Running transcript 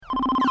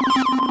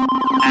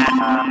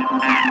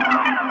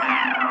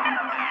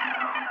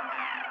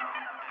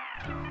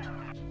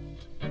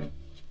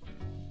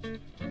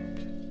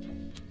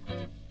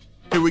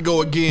Here we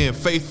go again.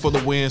 Faith for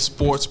the Win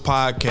Sports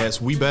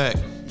Podcast. We back.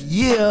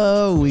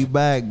 Yeah, we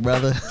back,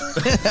 brother.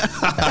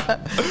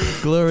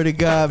 Glory to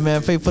God,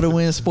 man. Faith for the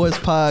Win Sports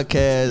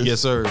Podcast.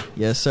 Yes, sir.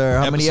 Yes, sir.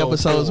 How many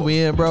episodes 4.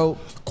 we in, bro?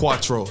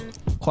 Quattro.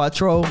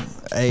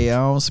 Hey, I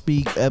don't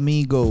speak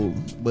amigo,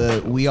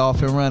 but we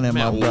off and running,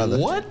 Man, my brother.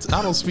 What?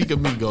 I don't speak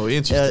amigo.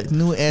 Interesting.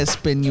 No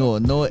Espanol,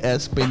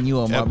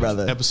 my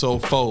brother.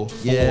 Episode 4.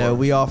 Yeah,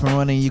 we off and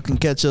running. You can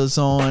catch us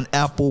on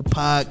Apple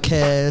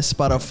Podcasts,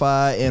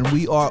 Spotify, and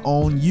we are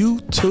on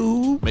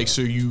YouTube. Make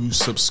sure you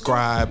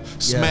subscribe.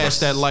 Smash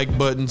that like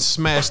button.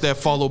 Smash that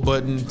follow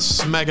button.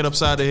 Smack it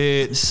upside the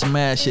head.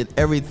 Smash it,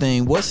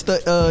 everything. What's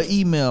the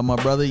email, my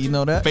brother? You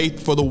know that?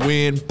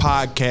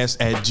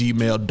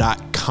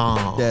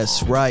 faithforthewinpodcast@gmail.com.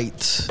 That's right.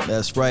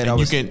 That's right.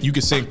 And you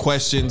can send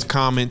questions,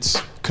 comments,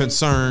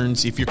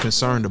 concerns. If you're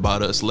concerned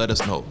about us, let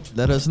us know.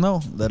 Let us know.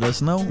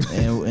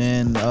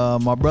 and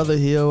my brother,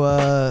 he'll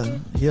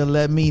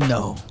let me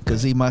know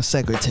because he my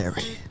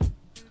secretary.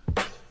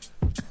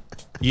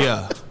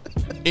 Yeah.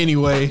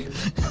 Anyway,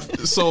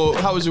 so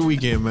how was your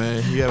weekend,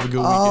 man? You have a good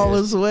weekend? All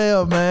is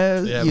well,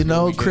 man. You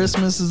know,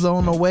 Christmas is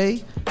on the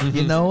way. Mm-hmm.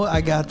 You know,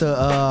 I got the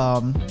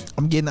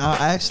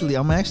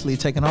I'm actually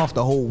taking off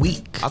the whole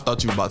week. I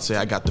thought you were about to say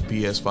I got the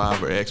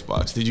PS5 or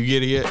Xbox. Did you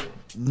get it yet?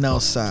 No,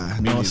 sir.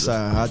 Me neither.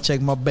 Sir. I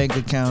checked my bank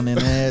account and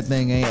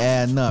everything ain't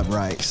adding up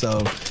right.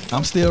 So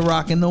I'm still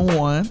rocking the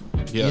one.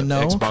 Yeah, you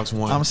know, Xbox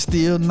One. I'm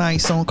still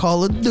nice on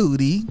Call of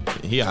Duty.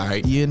 Yeah, all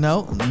right. You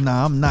know,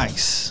 I'm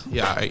nice.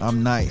 Yeah, all right.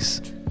 I'm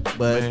nice.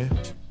 But Man.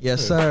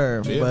 yes,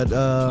 sir. Yeah. But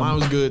mine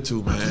was good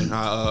too, man.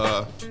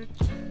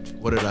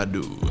 What did I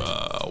do?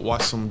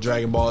 Watch some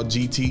Dragon Ball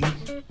GT.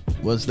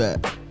 What's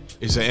that?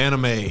 It's an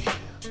anime.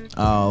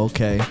 Oh,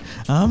 okay.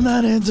 I'm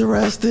not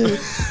interested.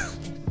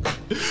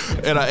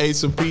 And I ate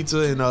some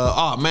pizza and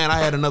I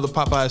had another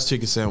Popeyes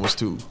chicken sandwich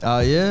too. Oh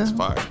yeah? It's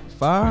fire.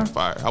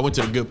 I went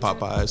to the good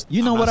Popeyes.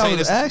 You know what I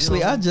was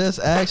I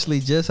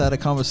just had a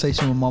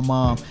conversation with my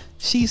mom.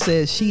 She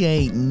said she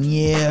ain't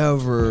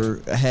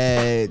never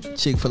had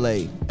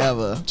Chick-fil-A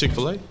ever.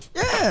 Chick-fil-A?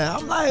 Yeah,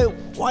 I'm like,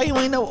 why you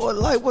ain't know?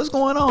 Like, what's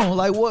going on?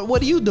 Like, what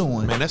are you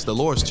doing? Man, that's the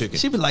Lord's chicken.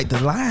 She be like, the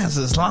lines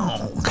is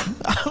long.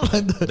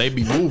 They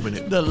be moving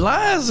it. The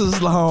lines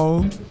is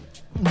long.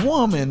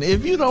 Woman,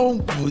 if you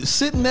don't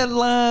sit in that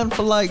line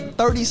for like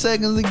 30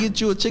 seconds to get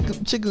you a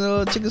chicken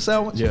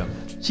sandwich. Yeah.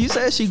 She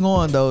said she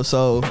going though,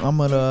 so I'm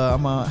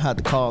gonna have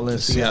to call and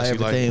see how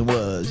everything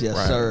was. Yes,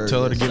 right. sir.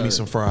 Tell her to give me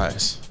some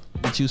fries.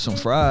 Get you some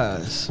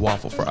fries.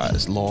 Waffle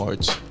fries,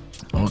 large.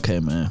 Okay,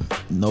 man.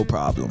 No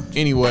problem.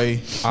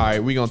 Anyway, all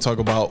right, we're gonna talk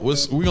about we're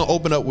gonna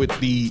open up with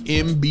the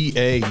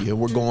NBA, and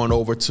we're gonna go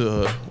over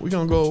to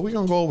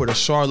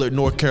Charlotte,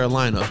 North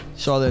Carolina.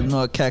 Charlotte,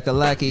 North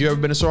Kakalaki. You ever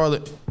been to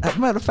Charlotte? As a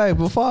matter of fact,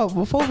 before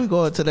we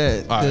go into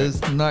that, All because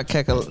North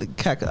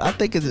Kakalaki, I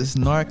think it is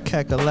North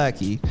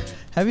Kakalaki.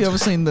 Have you ever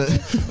seen the?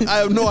 I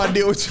have no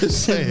idea what you're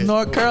saying.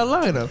 North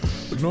Carolina.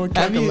 North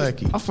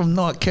Kakalaki. I'm from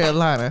North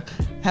Carolina.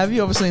 Have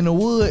you ever seen The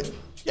Wood?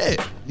 Yeah.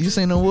 You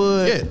seen The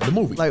Wood? Yeah, the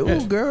movie. Like,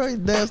 yeah. Ooh, girl, you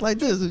dance like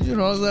this. You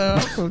know what I'm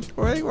saying?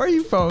 Where are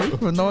you from? You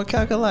from North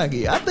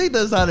Kakalaki. I think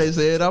that's how they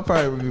say it. I'll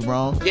probably be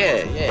wrong.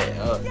 Yeah.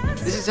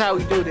 This is how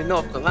we do it in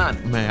North Carolina.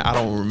 Man, I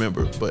don't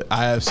remember, but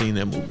I have seen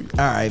that movie.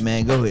 All right,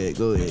 man. Go ahead.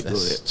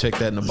 Check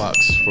that in the box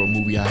for a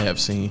movie I have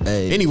seen.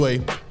 Hey.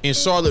 Anyway, in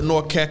Charlotte,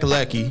 North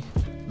Kakalaki,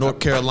 North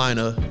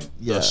Carolina,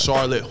 Yeah. the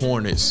Charlotte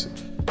Hornets,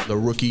 the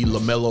rookie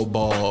LaMelo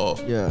Ball.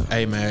 Yeah.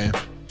 Hey, man.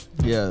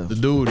 Yeah. The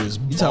dude is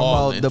You balling.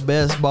 talking about the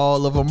best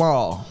ball of them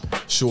all.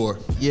 Sure.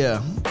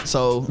 Yeah.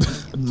 So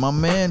my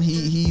man,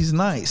 he's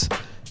nice.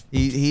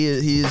 He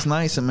is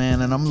nice,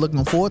 man, and I'm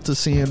looking forward to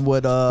seeing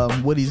what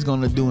he's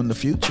gonna do in the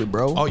future,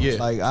 bro. Oh yeah.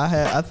 Like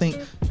I think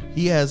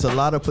he has a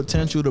lot of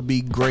potential to be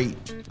great.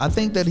 I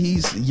think that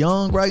he's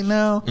young right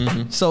now,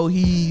 so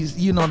he's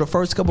the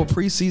first couple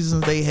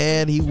preseasons they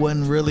had, he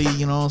wasn't really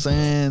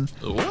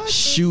What?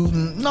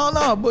 shooting.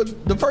 No,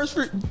 but the first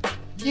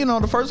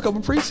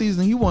couple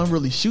preseasons he wasn't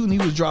really shooting. He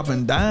was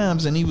dropping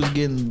dimes and he was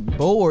getting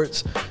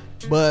boards.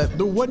 But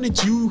wasn't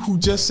it you who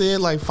just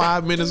said like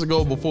 5 minutes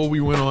ago before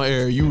we went on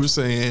air? You were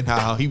saying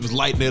how he was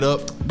lighting it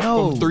up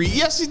from 3.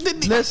 Yes, he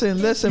did. Listen,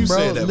 You bro.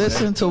 said that,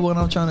 Listen man. to what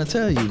I'm trying to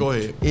tell you. Go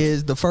ahead.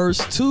 Is the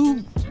first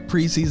 2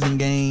 preseason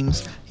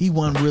games he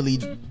wasn't really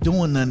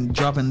doing nothing,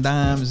 dropping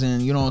dimes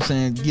and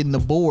getting the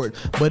board.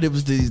 But it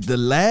was the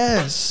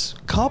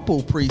last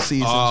couple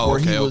preseasons where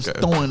he was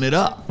throwing it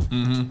up.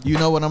 Mm-hmm. You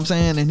know what I'm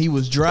saying? And he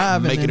was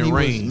driving, making and it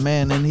rain.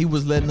 And he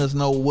was letting us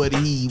know what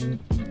he,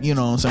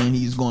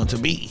 he's going to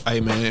be. Hey,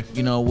 man.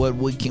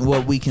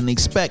 What we can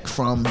expect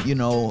from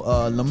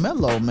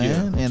LaMelo,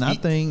 man. Yeah. And I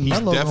think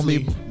Melo's gonna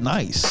be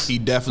nice. He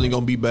definitely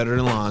gonna be better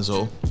than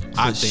Lonzo.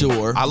 I think.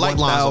 Sure. I like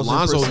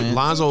Lonzo. 1000%.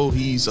 Lonzo,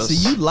 he's a.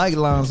 See, you like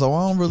Lonzo.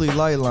 I don't really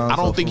like Lonzo. I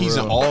don't think he's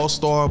an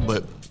all-star,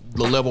 but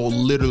the level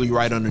literally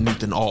right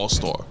underneath an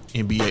all-star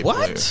NBA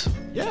What? player.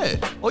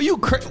 Yeah. Oh,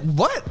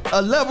 what?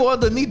 A level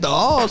underneath the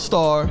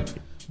All-Star,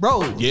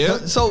 bro? Yeah.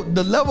 So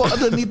the level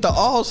underneath the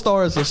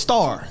All-Star is a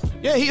star.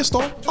 Yeah, he a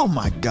star. Oh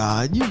my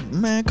God,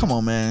 come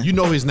on, man. You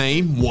know his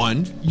name,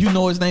 one. You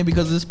know his name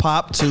because it's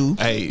Pop, two.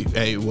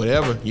 Hey,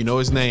 whatever. You know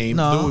his name.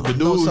 No, the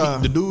no, sir.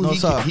 No,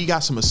 sir. he got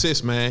some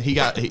assists, man. He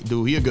a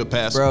good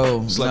passer.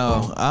 Bro, Slept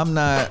no, on.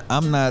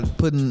 I'm not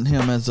putting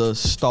him as a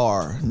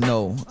star.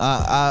 No,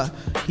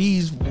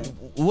 he's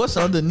what's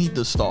underneath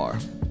the star?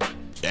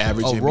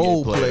 Average A NBA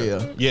role player.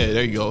 player. Yeah,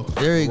 there you go.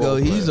 There you go.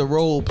 He's a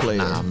role player.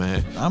 Nah,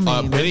 man. I mean,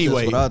 but that's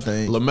anyway, just what I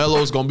think.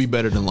 LaMelo's gonna be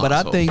better than Lonzo.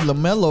 But I think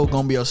LaMelo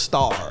gonna be a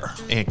star,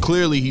 and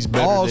clearly he's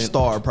better. all than,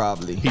 star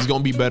probably. He's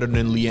gonna be better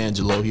than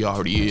LiAngelo. He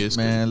already is.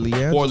 Man,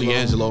 Poor LiAngelo.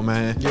 LiAngelo,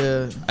 man.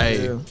 Yeah.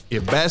 Hey, yeah.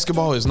 if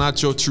basketball is not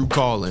your true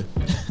calling,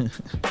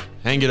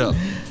 hang it up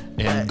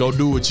and go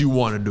do what you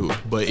want to do.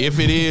 But if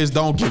it is,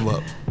 don't give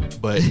up.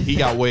 But he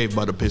got waived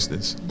by the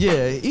Pistons.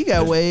 Yeah, he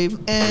got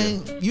waived.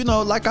 And,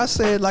 like I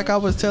said, like I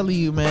was telling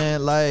you,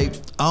 man, like,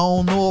 I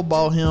don't know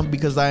about him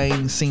because I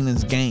ain't seen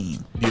his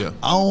game. Yeah.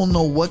 I don't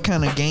know what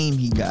kind of game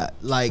he got.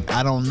 Like,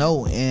 I don't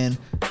know. And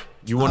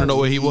You want to know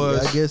where he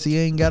was? I guess he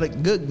ain't got a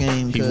good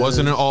game. He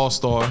wasn't an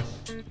all-star.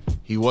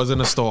 He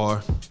wasn't a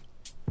star.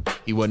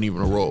 He wasn't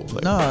even a role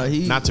player. Nah,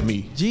 not to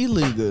me. G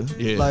Leaguer.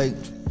 Yeah. Like,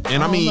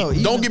 And I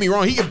mean, don't get me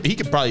wrong. He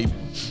could probably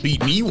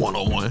beat me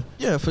 1-on-1.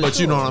 Yeah, for but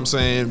sure. you know what I'm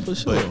saying. For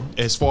sure. But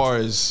as far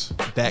as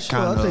that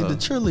kind I think the of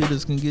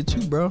cheerleaders can get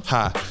you, bro.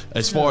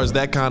 as far as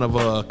that kind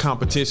of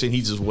competition,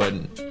 he just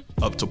wasn't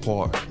up to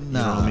par. You know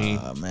what I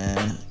mean?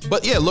 Man.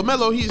 But yeah,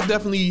 LaMelo, he's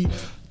definitely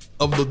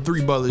of the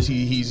three brothers.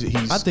 He's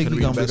I think he's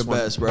gonna be the one.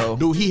 best, bro.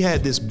 Dude, he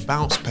had this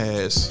bounce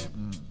pass.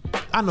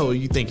 I know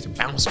you think it's a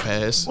bounce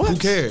pass. What? Who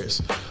cares?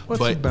 What's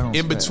a But bounce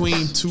in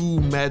between pass? two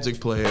Magic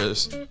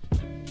players,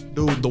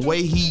 dude, the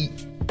way he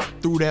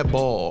threw that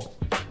ball,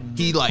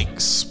 he like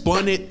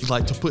spun it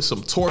like to put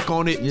some torque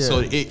on it, Yeah. so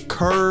it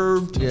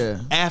curved. Yeah.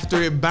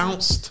 After it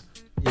bounced.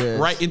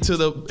 Yes. Right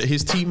into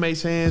his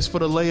teammates' hands for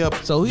the layup.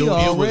 So he Dude,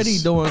 already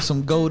doing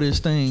some goldish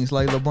things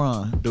like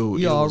LeBron. Dude,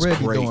 he it was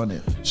already great. doing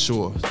it.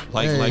 Sure,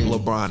 like Hey.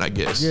 LeBron, I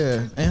guess.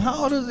 Yeah. And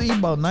how old is he?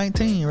 About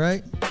 19,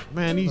 right?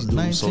 Man, these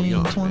dudes so 19,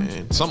 young, 20?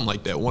 man. Something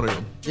like that. One of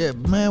them. Yeah,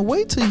 man.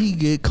 Wait till he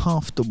get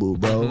comfortable,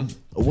 bro.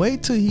 Mm-hmm.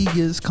 Wait till he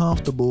gets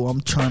comfortable.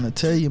 I'm trying to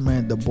tell you,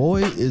 man. The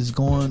boy is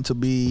going to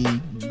be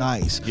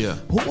nice. Yeah.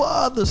 Who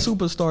other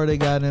superstar they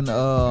got in?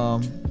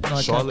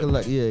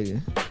 Charlotte? Yeah.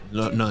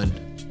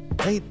 None.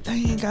 They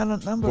ain't got a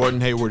number.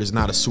 Gordon Hayward is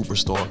not a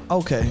superstar.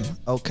 Okay.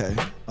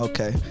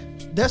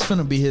 That's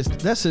gonna be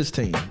that's his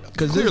team.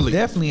 Because this Clearly.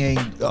 definitely ain't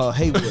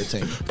Hayward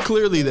team.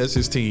 Clearly, that's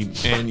his team.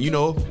 And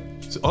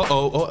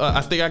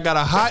I think I got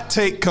a hot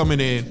take coming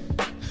in.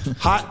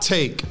 Hot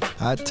take.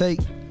 I take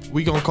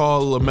We gonna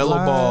call LaMelo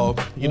Line Ball.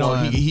 You know,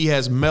 one. he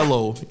has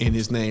Melo in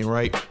his name,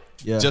 right?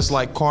 Yeah. Just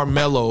like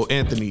Carmelo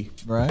Anthony.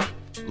 right.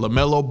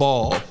 LaMelo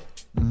Ball.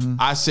 Mm-hmm.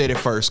 I said it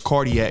first.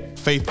 Cardiac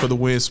Faith for the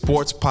Win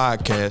Sports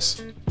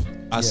Podcast.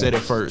 I said it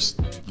first.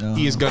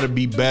 He is gonna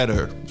be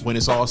better when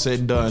it's all said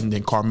and done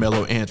than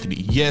Carmelo Anthony.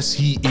 Yes,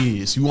 he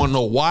is. You wanna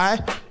know why?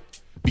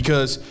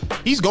 Because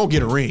he's gonna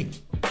get a ring.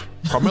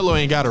 Carmelo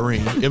ain't got a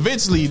ring.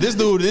 Eventually, this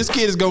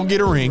kid is gonna get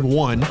a ring.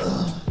 One.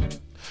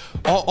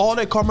 All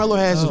that Carmelo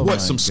has is Oh what? my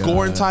Some God.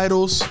 scoring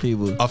titles,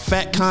 People. a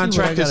fat You see what I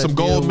contract, and gotta some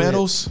deal gold with?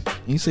 medals.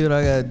 You see what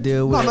I gotta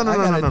deal with? No, I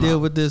gotta no. deal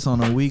with this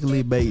on a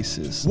weekly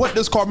basis. What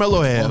does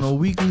Carmelo have? On a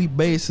weekly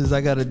basis,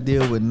 I gotta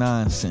deal with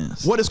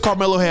nonsense. What does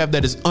Carmelo have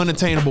that is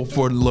unattainable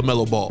for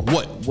LaMelo Ball?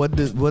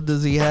 What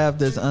does he have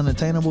that's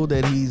unattainable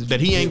that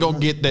He ain't gonna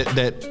get that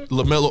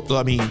LaMelo.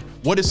 I mean,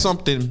 what is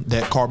something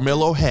that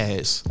Carmelo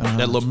has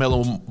that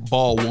LaMelo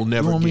Ball will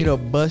never You want me get? to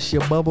bust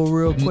your bubble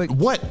real quick?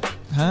 What?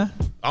 Huh?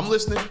 I'm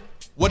listening.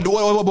 What?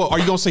 Are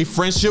you gonna say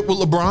friendship with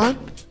LeBron?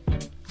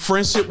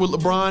 Friendship with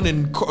LeBron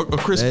and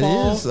Chris That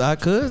Paul? is, I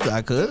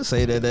could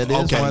say that is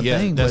Okay, one yeah,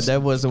 thing, but that's-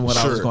 that wasn't what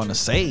I was sure. going to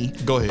say.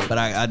 Go ahead. But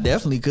I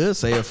definitely could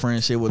say a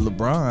friendship with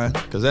LeBron.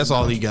 Because that's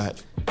all he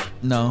got.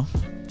 No,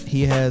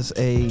 he has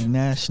a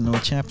national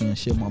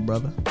championship, my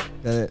brother,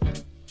 that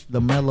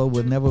LaMelo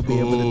would never be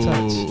able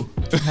to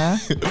touch. Huh?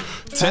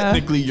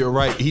 Technically, you're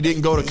right. He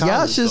didn't go to college.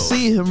 Y'all should though.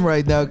 see him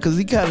right now because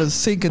he kind of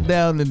sinking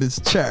down in his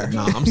chair.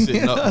 Nah, I'm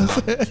sitting up.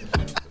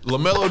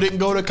 LaMelo didn't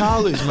go to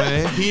college,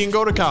 man. He didn't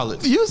go to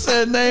college. You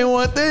said name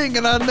one thing,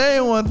 and I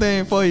named one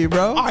thing for you,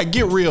 bro. All right,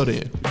 get real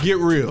then. Get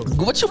real.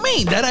 What you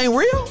mean? That ain't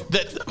real?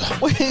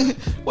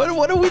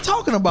 What are we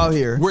talking about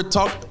here? We're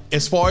talking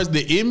as far as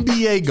the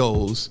NBA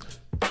goes.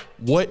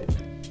 What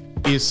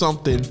is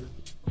something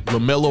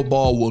LaMelo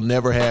Ball will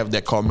never have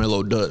that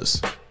Carmelo does?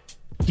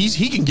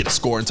 He can get a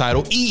scoring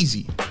title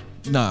easy.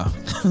 Nah.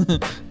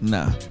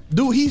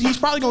 Dude, he's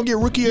probably gonna get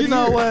rookie of the You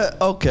know year.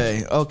 what?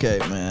 Okay,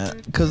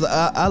 man. Cause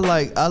I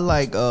like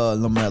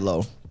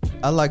LaMelo.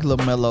 I like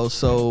LaMelo,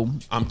 so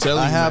I'm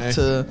telling I you, have man,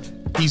 to.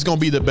 he's gonna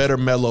be the better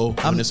Melo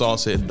when it's all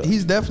said and done.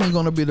 He's definitely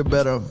gonna be the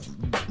better.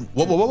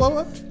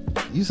 What?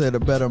 You said a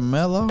better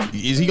Melo?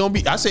 Is he gonna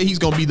be? I say he's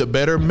gonna be the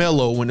better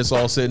Melo when it's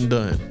all said and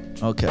done.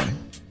 Okay.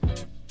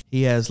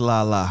 He has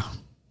Lala.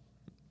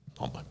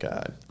 Oh my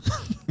God.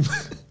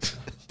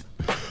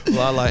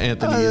 Lala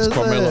Anthony is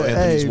Carmelo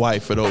Anthony's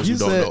wife. For those who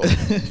don't know.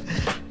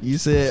 You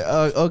said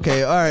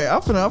okay. All right.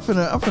 I'm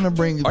finna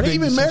bring. Are they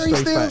even married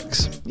still?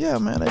 Facts. Yeah,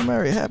 man. They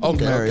married. Happily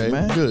married,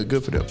 man.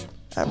 Good for them.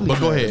 Happily but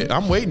go married. ahead.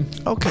 I'm waiting.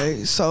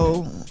 Okay.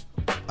 So.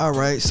 All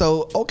right.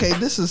 So okay,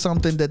 this is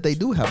something that they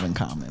do have in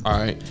common. All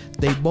right.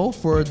 They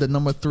both were the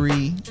number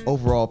 3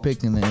 overall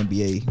pick in the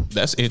NBA.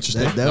 That's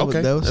interesting.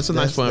 That's a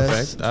nice fun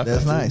fact.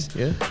 That's nice.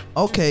 Yeah.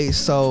 Okay.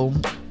 So.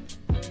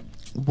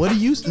 What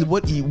you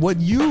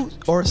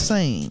are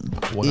saying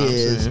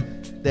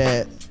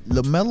that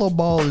LaMelo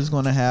Ball is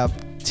going to have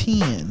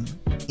 10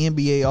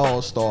 NBA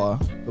All-Star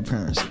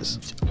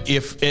appearances.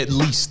 If at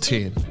least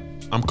 10.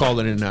 I'm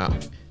calling it now.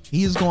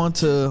 He's going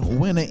to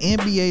win an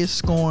NBA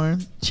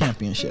scoring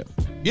championship.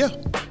 Yeah.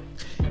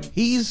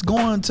 He's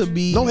going to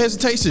be... No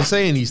hesitation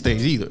saying these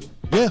things either.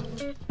 Yeah.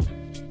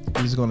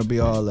 He's going to be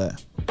all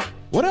that.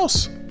 What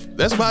else?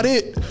 That's about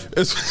it.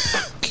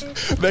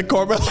 That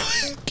Carmelo...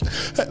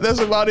 That's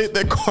about it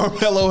that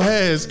Carmelo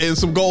has, and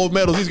some gold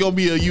medals. He's gonna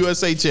be a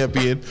USA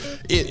champion.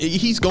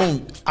 He's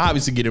gonna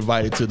obviously get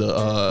invited to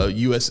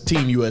the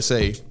Team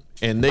USA,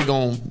 and they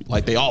gonna,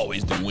 like they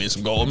always do, win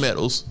some gold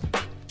medals.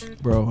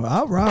 Bro,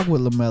 I rock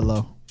with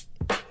LaMelo.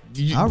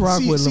 I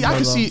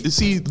can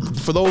see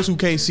for those who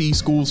can't see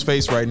School's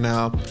face right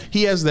now,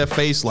 he has that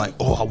face like,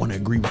 oh, I want to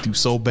agree with you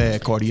so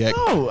bad, Cardiac.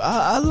 No,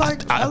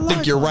 I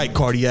think you're right,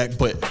 Cardiac,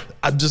 but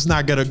I'm just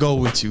not gonna go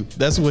with you.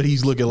 That's what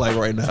he's looking like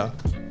right now.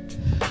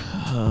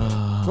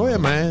 Go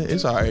ahead, man.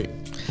 It's all right.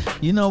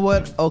 You know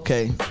what?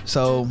 Okay,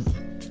 so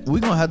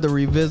we're gonna have to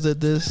revisit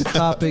this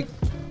topic.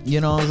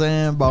 You know what I'm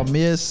saying? About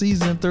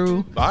mid-season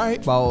through. All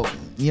right. About,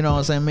 you know what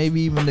I'm saying,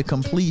 maybe even the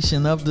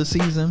completion of the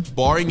season.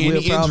 Barring any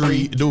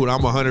injury, dude,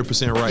 I'm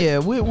 100% right. Yeah,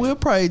 we'll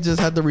probably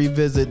just have to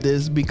revisit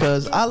this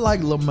because I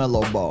like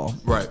LaMelo Ball.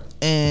 Right.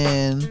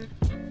 And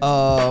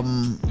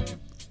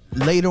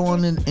later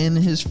on in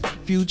his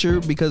future,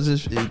 because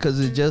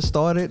it just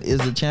started, is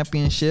a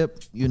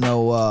championship. You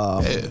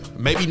know,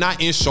 maybe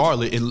not in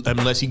Charlotte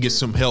unless he gets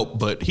some help,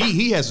 but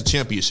he has a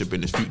championship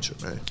in his future,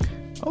 man.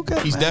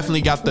 Okay, he's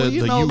definitely got the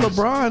youth.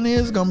 LeBron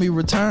is gonna be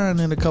retiring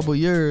in a couple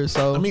years.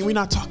 So I mean, we're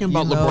not talking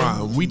about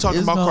LeBron. We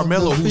talking about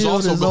Carmelo, who's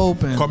also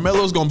open.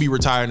 Carmelo's gonna be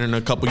retiring in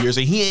a couple years,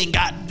 and he ain't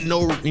got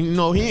no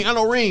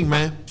ring,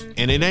 man.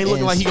 And it ain't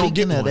looking like he gonna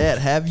get one. Speaking of that,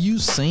 have you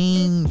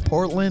seen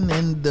Portland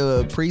in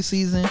the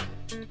preseason?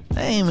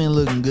 They ain't been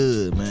looking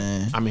good,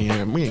 man. I mean,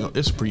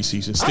 it's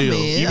preseason still.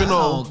 I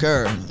don't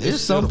care.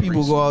 There's some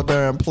people go out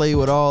there and play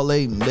with all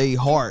they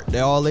heart,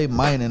 all they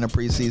might in the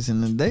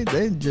preseason, and they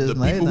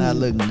not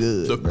looking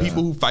good. The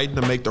people who fighting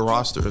to make the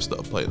roster and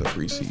stuff play the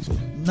preseason.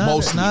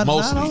 Mostly.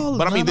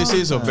 But I mean, this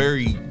is a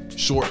very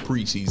short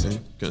preseason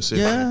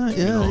considering.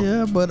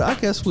 Yeah. But I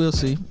guess we'll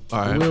see. All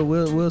right.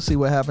 We'll see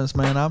what happens,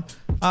 man.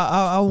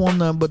 I want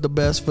nothing but the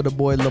best for the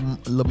boy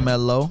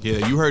LaMelo.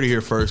 Yeah, you heard it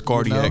here first.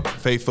 Cardiac,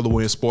 Faith for the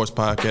Win Sports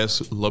Podcast.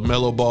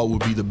 LaMelo Ball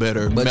would be the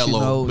better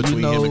mellow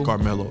between him and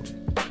Carmelo.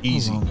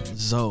 Easy.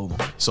 Zoe.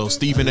 So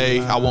Stephen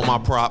A, I want my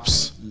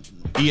props.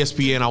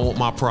 ESPN, I want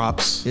my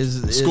props.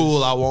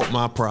 School, I want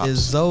my props. Is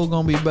Zoe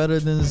gonna be better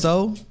than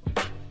Zoe?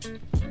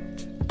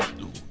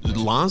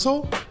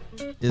 Lonzo?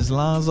 Is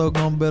Lonzo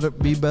gonna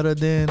be better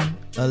than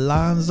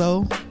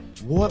Alonzo?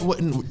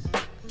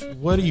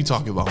 What are you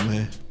talking about,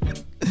 man?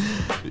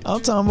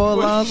 I'm talking about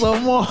Alonzo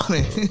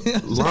Mourning.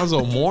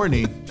 Alonzo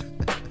Mourning.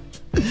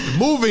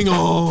 Moving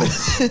on.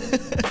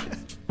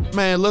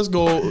 Man, let's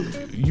go.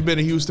 You been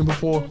in Houston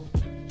before?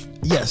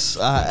 Yes,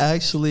 I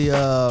actually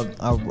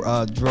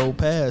I drove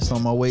past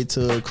on my way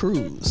to a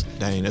cruise.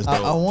 Dang, that's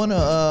dope.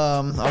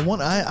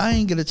 I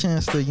ain't get a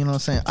chance to, you know what I'm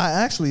saying. I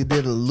actually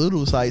did a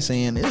little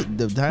sightseeing.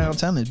 The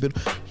downtown is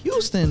beautiful.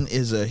 Houston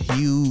is a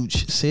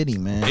huge city,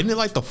 man. Isn't it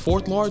like the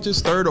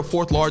third or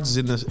fourth largest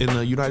in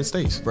the United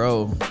States?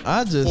 Bro,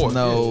 I just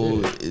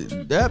know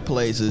that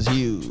place is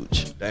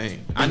huge. Dang,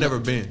 I never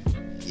been.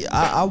 Yeah,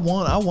 I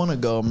want to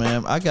go,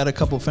 man. I got a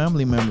couple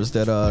family members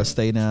that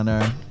stay down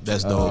there.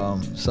 That's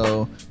dope.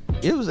 So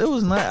it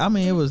was nice. I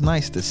mean, it was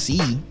nice to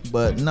see,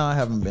 but no, I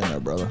haven't been there,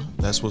 brother.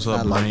 That's what's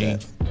up, man.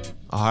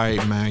 All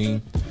right,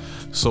 man.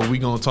 So we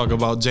gonna talk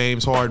about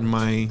James Harden,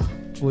 man.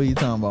 What are you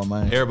talking about,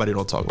 man? Everybody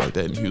don't talk like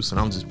that in Houston.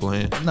 I'm just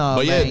playing. No,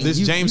 but man, yeah, this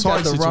James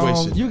Harden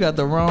situation. You got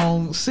the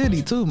wrong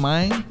city too,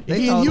 man.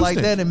 They talk like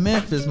that in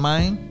Memphis,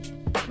 man.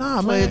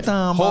 Nah, man.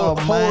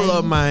 Hold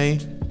up,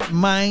 man.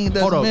 Mine,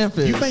 that's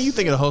Memphis. You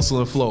think of the Hustle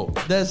and Flow?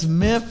 That's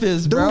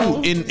Memphis,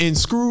 bro. Dude, in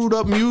screwed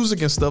up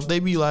music and stuff, they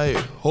be like,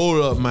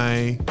 "Hold up,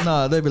 man."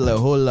 Nah, they be like,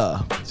 "Hold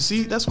up."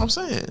 See, that's what I'm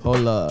saying.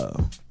 Hold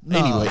up.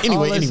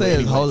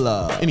 Anyway, hold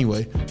up.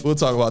 Anyway, we'll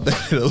talk about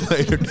that at a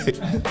later date.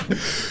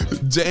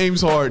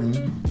 James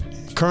Harden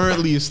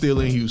currently is still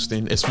in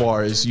Houston as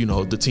far as, you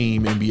know, the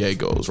team NBA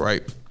goes,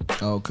 right?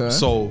 Okay.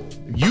 So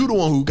you the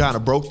one who kind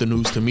of broke the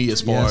news to me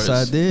as far as.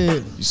 Yes, I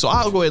did. So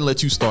I'll go ahead and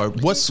let you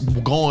start. What's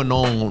going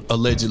on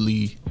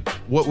allegedly?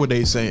 What were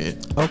they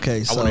saying?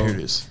 Okay, so I want to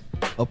hear this.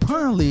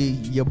 apparently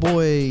your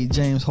boy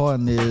James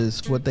Harden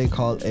is what they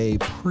call a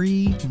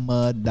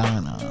prima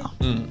donna,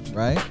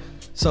 right?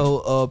 So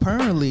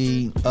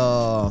apparently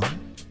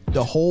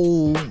the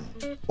whole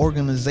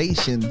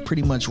organization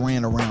pretty much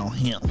ran around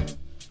him.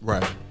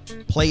 Right.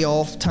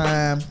 Playoff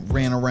time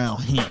ran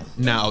around him.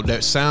 Now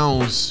that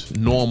sounds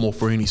normal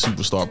for any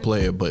superstar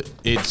player, but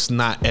it's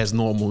not as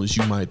normal as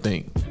you might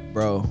think.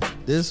 Bro,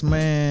 this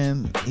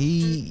man,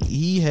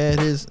 he had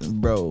his,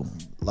 bro,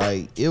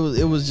 like it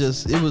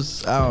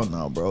was I don't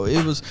know, bro.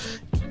 It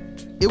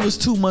was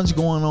too much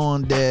going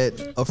on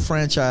that a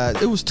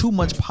franchise, it was too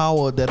much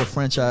power that a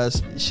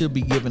franchise should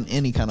be given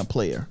any kind of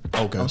player.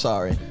 Okay. I'm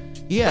sorry.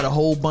 He had a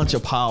whole bunch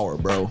of power,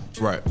 bro.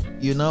 Right.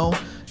 You know?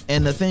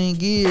 And the thing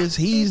is,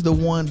 he's the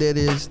one that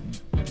is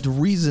the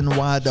reason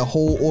why the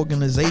whole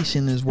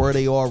organization is where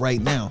they are right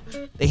now.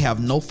 They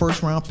have no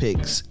first round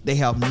picks. They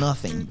have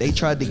nothing. They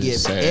tried to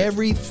get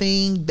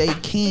everything they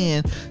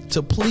can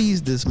to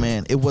please this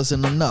man. It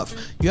wasn't enough.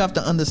 You have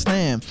to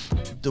understand,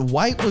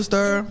 Dwight was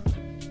there.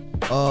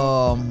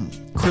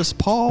 Chris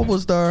Paul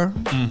was there.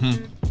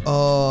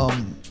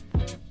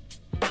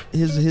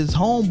 His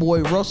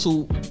homeboy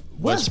Russell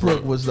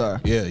Westbrook was there.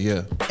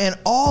 Yeah. And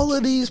all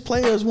of these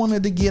players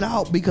wanted to get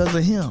out because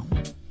of him.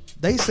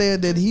 They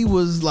said that he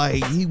was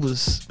like he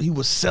was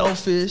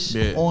selfish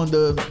on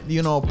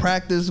the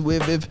practice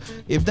with if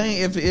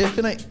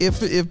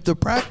the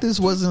practice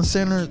wasn't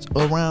centered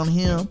around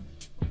him,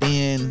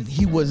 then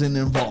he wasn't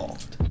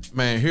involved.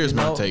 Man, here's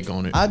my take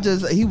on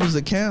it. He was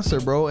a cancer,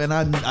 bro, and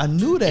I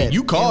knew that. And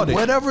you called it.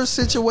 Whatever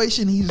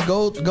situation he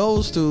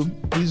goes to,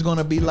 he's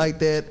gonna be like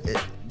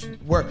that.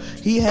 Where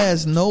he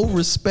has no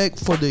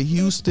respect for the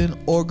Houston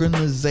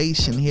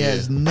organization. He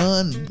has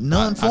none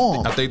for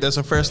him. I think that's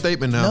a fair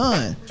statement now.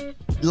 None.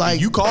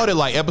 Like you called it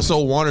like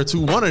episode 1 or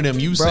 2. One of them,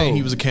 you saying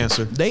he was a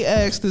cancer. They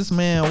asked this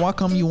man, why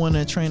come you went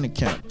in training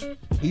camp?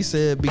 He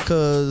said,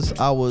 because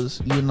I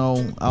was in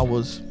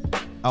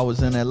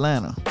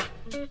Atlanta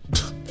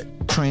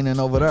training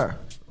over there.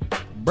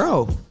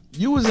 Bro,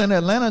 you was in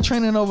Atlanta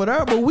training over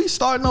there, but we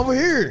starting over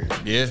here.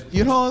 Yeah.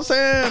 You know what I'm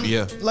saying?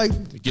 Yeah. Like,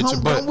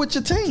 come with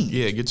your team.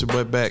 Yeah, get your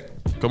butt back.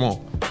 Come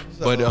on.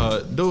 So,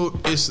 but, dude,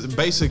 it's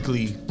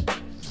basically,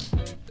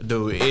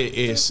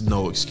 it's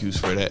no excuse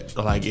for that.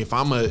 Like, if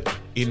I'm a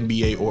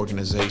NBA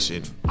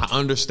organization, I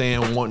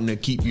understand wanting to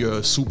keep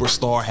your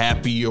superstar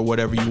happy or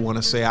whatever you want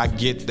to say. I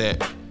get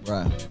that.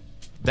 Right.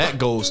 That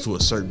goes to a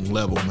certain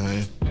level,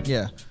 man.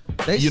 Yeah.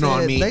 You know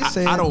what I mean?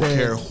 I don't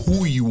care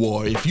who you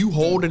are. If you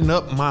holding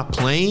up my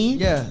plane,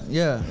 yeah.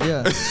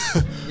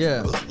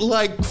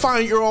 Like,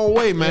 find your own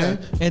way, man.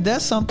 Yeah. And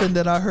that's something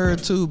that I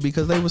heard too,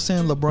 because they were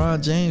saying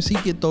LeBron James, he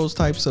get those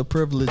types of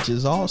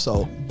privileges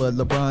also, but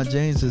LeBron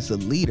James is a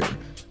leader,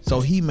 so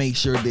he makes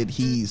sure that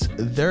he's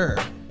there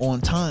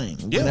on time.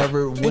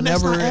 Whenever and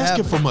that's not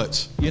asking for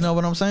much. You know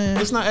what I'm saying?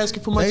 It's not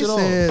asking for much at all.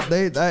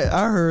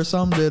 I heard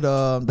some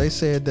that they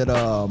said that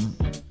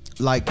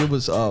like it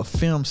was a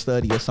film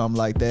study or something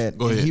like that.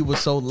 Go ahead. And he was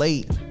so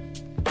late.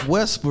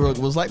 Westbrook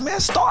was like,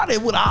 man, start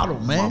it without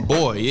him, man. My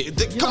boy,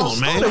 come on,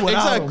 man.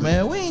 Exactly, him,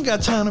 man. We ain't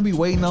got time to be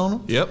waiting on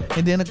him. Yep.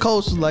 And then the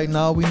coach was like,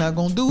 no, we not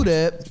gonna do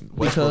that.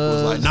 Westbrook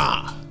was like,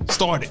 nah,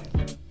 start it.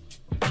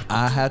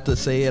 I had to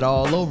say it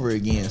all over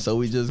again, so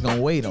we just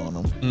gonna wait on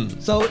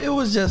them. So it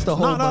was just a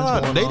whole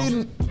bunch going on.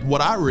 Didn't. What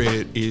I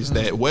read is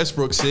that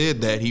Westbrook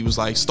said that he was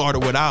like,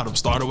 started without him.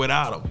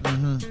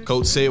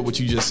 Coach said what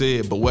you just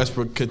said, but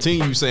Westbrook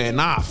continued saying,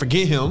 nah,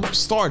 forget him,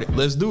 start it,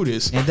 let's do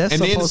this. And that's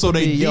supposed to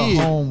be your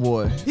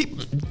homeboy.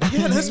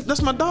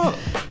 That's my dog.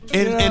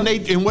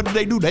 And what did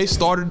they do? They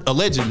started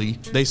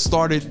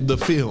the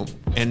film,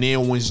 and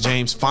then when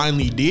James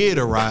finally did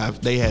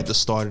arrive, they had to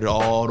start it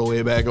all the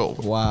way back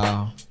over.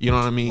 Wow. You know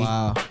what I mean?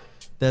 Wow.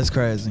 That's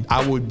crazy.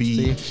 I would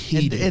be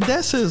heated. And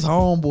that's his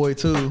homeboy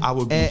too. I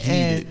would be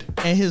heated.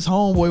 And his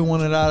homeboy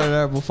wanted out of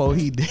there before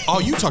he did. Oh,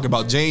 you talking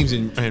about James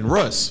and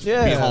Russ being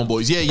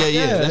homeboys.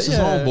 Yeah. That's his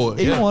homeboy.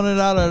 He wanted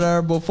out of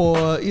there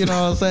before, you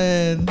know what I'm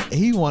saying?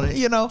 He wanted,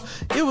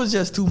 it was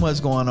just too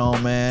much going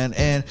on, man.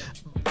 And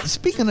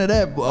speaking of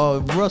that,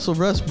 Russell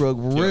Westbrook,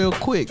 real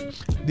quick,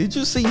 did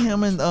you see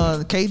him and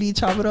KD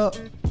chop it up?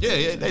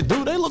 Yeah, they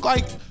do. They look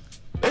like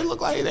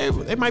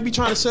they might be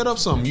trying to set up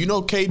something. You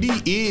know,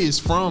 KD is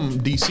from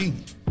DC.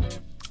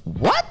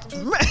 What?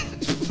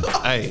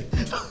 Hey.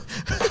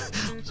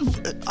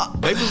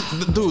 They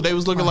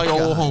was looking like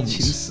old homies.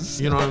 Jesus.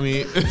 You know what I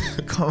mean?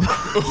 Come on.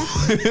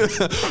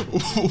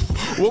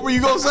 What were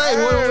you gonna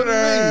say? What do you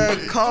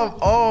mean? Come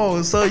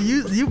on. So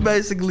you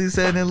basically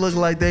said it looked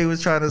like they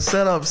was trying to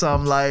set up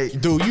something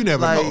like, dude, you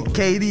never know.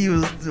 KD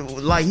was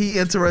like he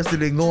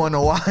interested in going to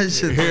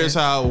Washington. Here's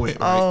how it went.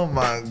 Right? Oh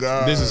my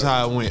God. This is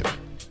how it went.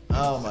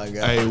 Oh my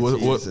God. Hey,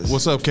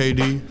 what's up,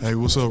 KD? Hey,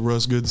 what's up,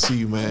 Russ? Good to see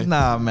you, man.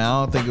 Nah, man,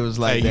 I don't think it was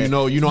like that. Hey,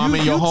 you know, I'm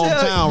in your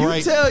hometown,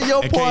 right? You tell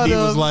your and part KD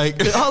of. was like,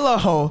 hold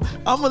on.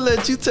 I'm gonna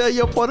let you tell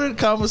your part of the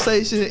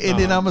conversation, and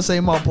then I'm gonna say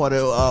my part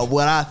of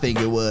what I think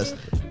it was.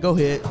 Go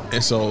ahead.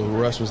 And so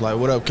Russ was like,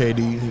 "What up,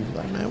 KD?" He was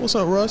like, "Man, what's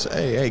up, Russ?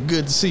 Hey,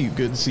 good to see you.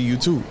 Good to see you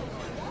too."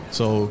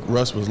 So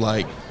Russ was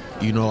like,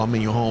 "I'm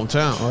in your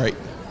hometown, right?"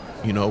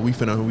 you know, we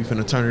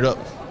finna turn it up.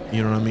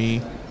 You know what I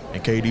mean?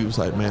 And KD was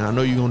like, man, I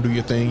know you're gonna do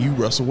your thing. You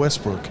Russell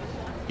Westbrook,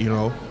 you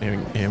know.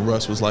 And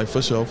Russ was like,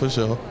 for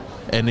sure.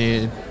 And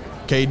then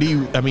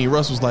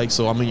Russ was like,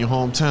 so I'm in your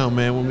hometown,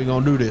 man. When we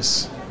gonna do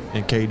this?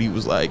 And KD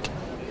was like,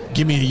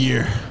 give me a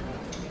year.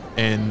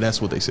 And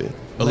that's what they said.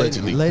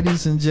 Allegedly.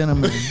 Ladies and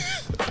gentlemen,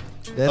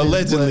 that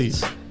allegedly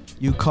is what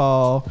you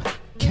call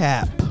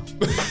cap.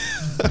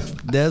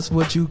 That's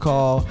what you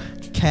call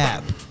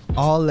cap.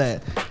 All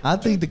that. I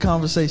think the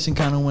conversation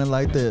kind of went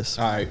like this.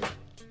 All right.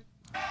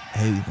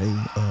 Hey,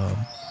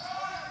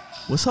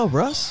 what's up,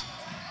 Russ?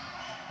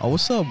 Oh,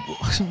 what's up?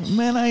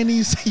 Man, I ain't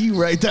even see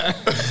you right there.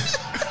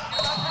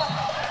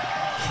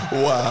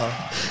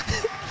 Wow.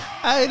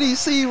 I ain't even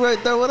see you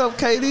right there. What up,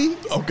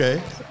 KD?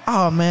 Okay.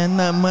 Oh, man,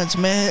 not much,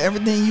 man.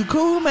 Everything you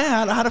cool,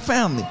 man? How the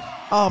family?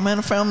 Oh, man,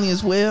 the family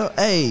is well.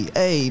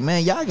 Hey,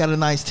 man, y'all got a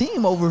nice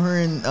team over here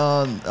in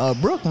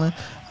Brooklyn.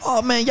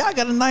 Oh, man, y'all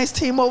got a nice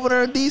team over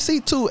there in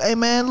D.C., too. Hey,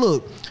 man,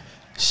 look.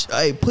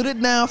 Hey, put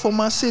it down for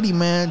my city,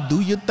 man.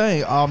 Do your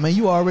thing. Oh, man,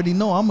 you already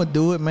know I'm going to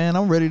do it, man.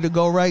 I'm ready to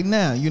go right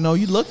now. You know,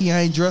 you lucky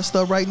I ain't dressed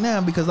up right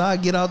now because I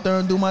get out there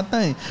and do my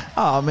thing.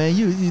 Oh, man,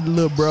 you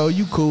little bro,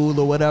 you cool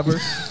or whatever.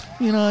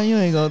 You know, you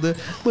ain't going to do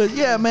it. But,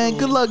 yeah, man,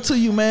 good luck to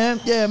you, man.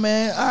 Yeah,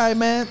 man. All right,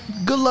 man.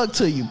 Good luck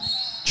to you.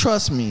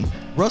 Trust me,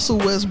 Russell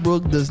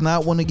Westbrook does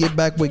not want to get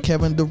back with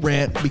Kevin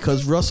Durant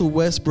because Russell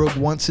Westbrook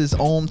wants his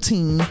own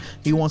team.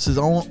 He wants his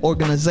own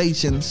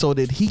organization so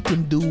that he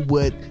can do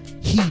what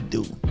he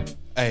do.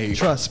 Hey,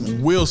 trust me.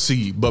 We'll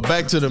see. But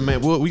back to the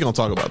man. We're going to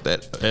talk about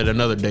that at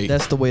another date.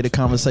 That's the way the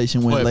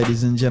conversation went,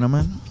 ladies and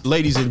gentlemen.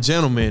 Ladies and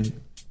gentlemen.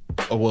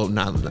 Oh, well,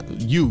 not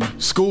you,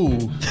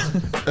 school.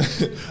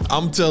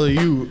 I'm telling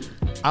you,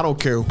 I don't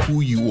care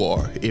who you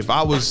are. If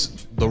I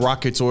was the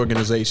Rockets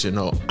organization,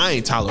 no, I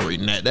ain't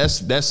tolerating that.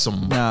 That's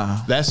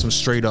some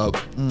straight up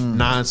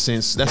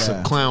nonsense. That's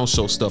some clown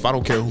show stuff. I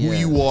don't care who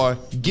you are.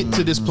 Get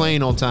to this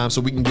plane on time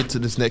so we can get to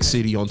this next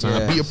city on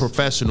time. Be a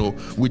professional,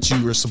 which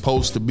you are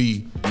supposed to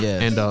be.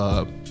 And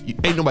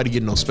ain't nobody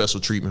getting no special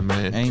treatment,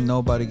 man. Ain't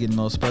nobody getting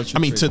no special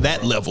treatment. To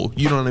that level,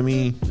 you know what I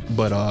mean?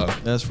 But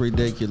that's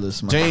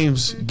ridiculous, man.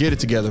 James, get it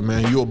together,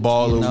 man. You a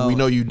baller. You know, we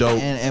know you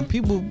dope. And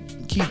people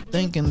keep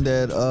thinking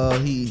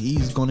that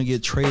he's gonna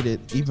get traded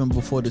even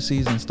before the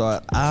season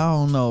start. I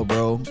don't know,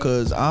 bro,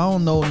 because I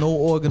don't know no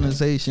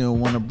organization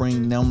want to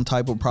bring them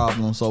type of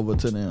problems over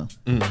to them.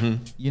 Mm-hmm.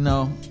 You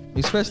know,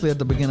 especially at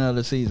the beginning of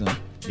the season.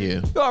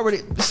 Yeah, you already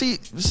see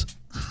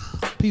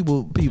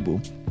people.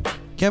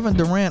 Kevin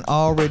Durant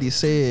already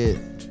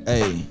said,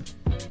 "Hey,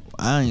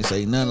 I ain't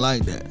say nothing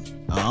like that.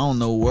 I don't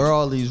know where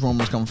all these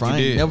rumors come from. I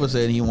ain't never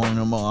said he wanted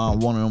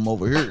them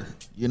over here."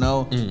 You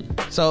know,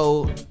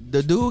 so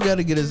the dude got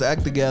to get his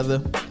act together,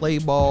 play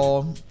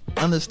ball,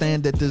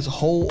 understand that this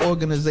whole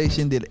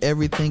organization did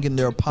everything in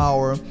their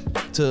power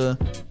to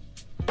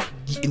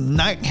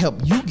not help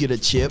you get a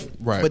chip,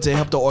 but to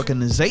help the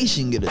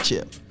organization get a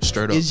chip.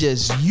 Straight up, it's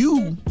just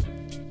you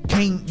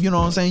can't. You know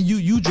what I'm saying?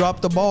 You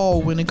drop the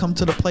ball when it comes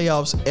to the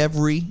playoffs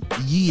every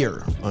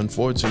year.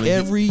 Unfortunately,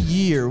 every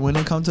year when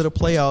it comes to the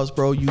playoffs,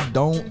 bro, you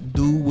don't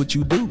do what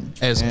you do.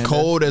 As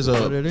cold as a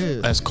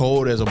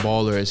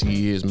baller as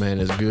he is, man,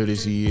 as good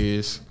as he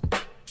is,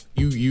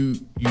 you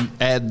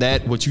add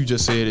that, what you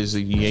just said is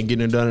he ain't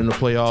getting it done in the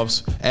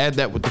playoffs. Add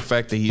that with the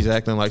fact that he's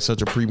acting like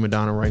such a prima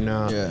donna right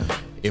now. Yeah.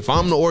 If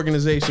I'm the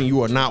organization,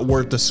 you are not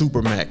worth the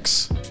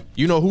Supermax.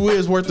 You know who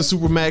is worth the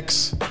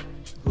Supermax?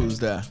 Who's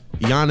that?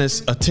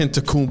 Giannis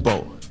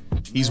Antetokounmpo.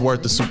 He's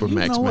worth the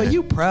Supermax, you know man. What?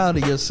 You proud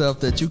of yourself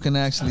that you can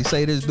actually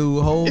say this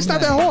dude whole It's not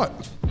that hard.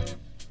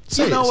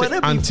 You know what?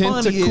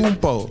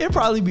 It'd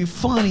probably be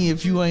funny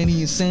if you ain't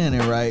even saying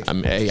it right. I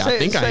mean, hey, I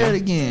think I am. Say it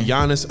again.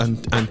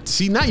 Giannis,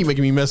 see, now you're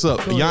making me mess up.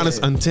 Giannis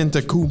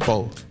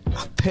Antetokounmpo.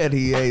 I bet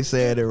he ain't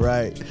saying it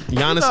right.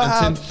 Giannis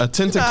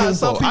Antetokounmpo.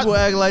 Some people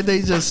act like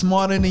they just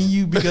smarter than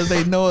you because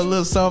they know a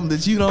little something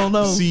that you don't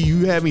know. See,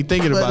 you had me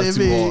thinking about it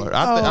too hard.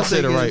 I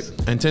said it right.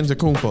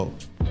 Antetokounmpo.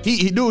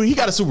 He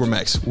got a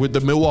Supermax with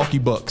the Milwaukee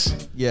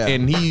Bucks. Yeah.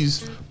 And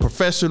he's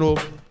professional.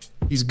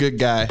 He's a good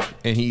guy,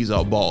 and he's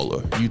a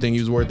baller. You think he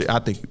was worth it? I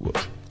think he was.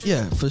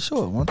 Yeah, for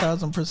sure,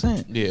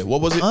 1,000%. Yeah,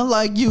 what was it?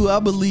 Unlike you, I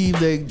believe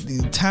that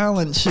the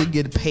talent should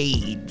get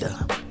paid.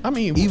 I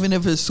mean, even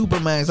if it's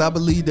Supermax, I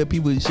believe that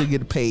people should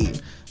get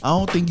paid. I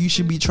don't think you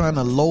should be trying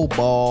to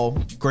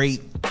lowball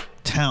great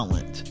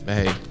talent.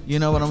 Hey, you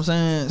know what I'm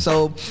saying?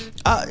 So,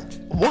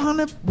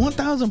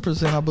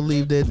 1,000%, I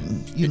believe that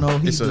he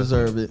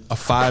deserved it. A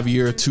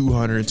 5-year,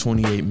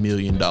 $228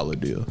 million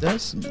deal.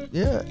 That's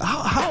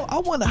How I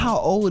wonder how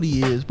old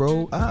he is,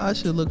 bro. I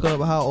should look up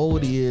how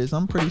old he is.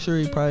 I'm pretty sure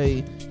he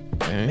probably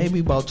maybe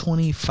about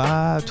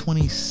 25,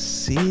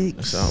 26.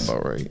 That sounds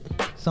about right.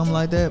 Something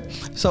like that.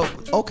 So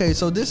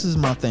this is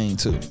my thing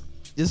too.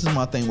 This is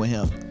my thing with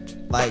him.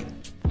 Like,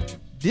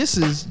 this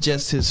is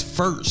just his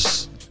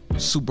first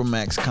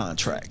Supermax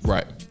contract.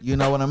 Right. You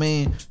know what I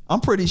mean?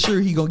 I'm pretty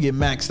sure he gonna get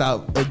maxed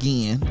out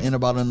again in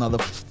about another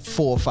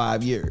 4 or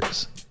 5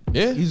 years.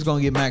 Yeah. He's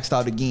gonna get maxed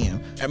out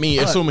again. I mean,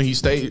 assuming he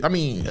stays. I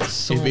mean,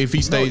 if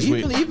he stays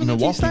with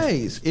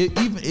Milwaukee.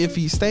 Even if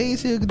he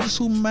stays, he'll get the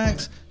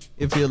Supermax.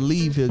 If he'll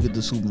leave, he'll get the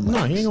Supermax.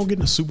 No, he ain't gonna get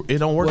the super. It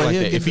don't work like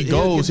that. If he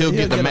goes, he'll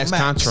get the max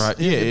contract.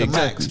 Yeah,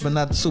 exactly. But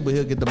not the super.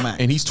 He'll get the max.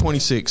 And he's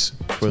 26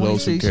 for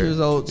those who care. 26 years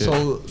old. Yeah.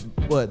 So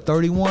what?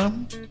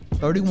 31,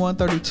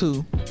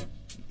 32.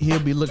 He'll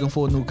be looking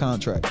for a new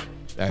contract.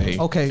 Hey,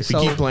 okay, if he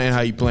keep playing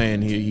how he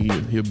playing,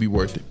 he'll be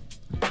worth it.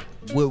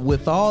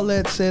 With all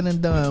that said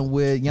and done,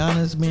 with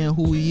Giannis being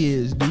who he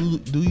is,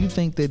 do you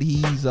think that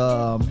he's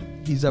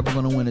ever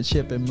gonna win a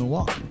chip in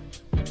Milwaukee?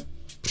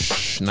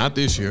 Not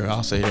this year.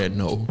 I'll say that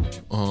no.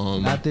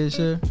 Not this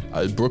year.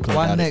 Brooklyn.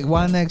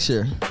 Why next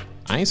year?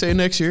 I ain't saying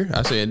next year.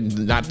 I said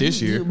not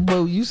this year.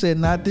 But you said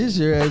not this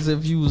year, as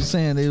if you was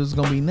saying it was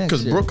gonna be next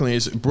year.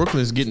 Because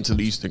Brooklyn is getting to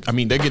the Eastern. I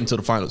mean, they're getting to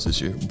the finals this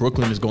year.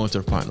 Brooklyn is going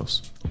to the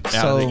finals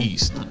out of the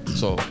East.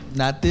 So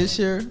not this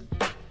year,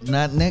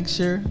 not next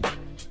year.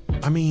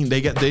 I mean,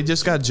 they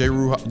just got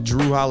Drew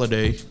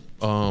Holiday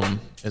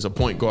as a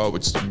point guard,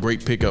 which is a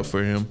great pickup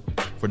for him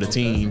for the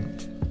team.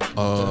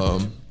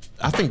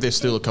 I think they're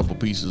still a couple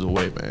pieces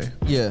away, man.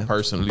 Yeah.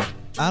 Personally.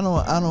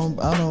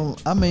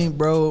 I mean,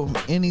 bro,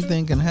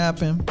 anything can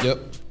happen. Yep.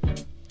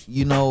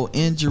 You know,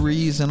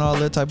 injuries and all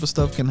that type of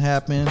stuff can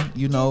happen.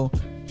 You know,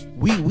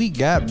 we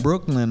got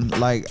Brooklyn.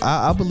 Like,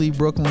 I believe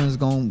Brooklyn is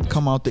going to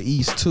come out the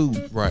East too.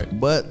 Right.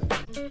 But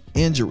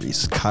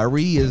injuries.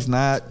 Kyrie is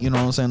not, you know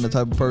what I'm saying, the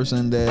type of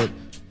person that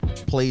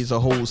plays a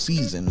whole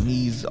season.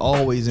 He's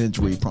always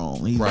injury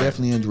prone. He's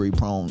definitely injury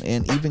prone.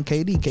 And even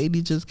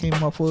KD just came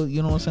off with,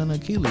 you know what I'm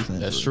saying, Achilles injury.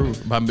 That's true.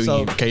 I mean,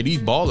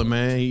 KD's balling,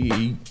 man.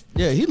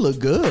 He looked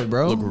good,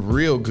 bro. Look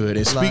real good.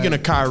 And speaking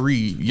of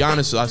Kyrie,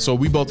 Giannis, so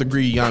we both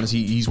agree Giannis,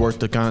 he's worth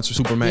the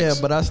Supermax. Yeah,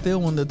 but I still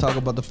wanted to talk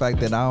about the fact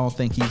that I don't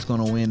think he's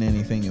going to win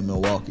anything in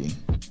Milwaukee.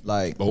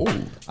 Like,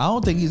 I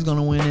don't think he's going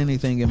to win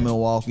anything in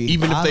Milwaukee.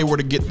 Even if they were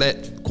to get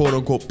that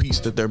quote-unquote piece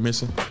that they're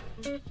missing?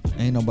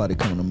 Ain't nobody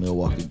coming to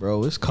Milwaukee,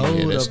 bro. It's cold up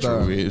there. That's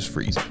true. It's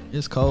freezing.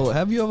 It's cold.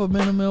 Have you ever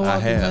been to Milwaukee, I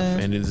have, man?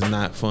 and it's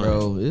not fun.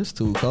 Bro, it's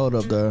too cold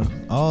up there.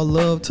 All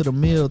love to the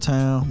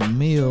Milltown.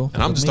 And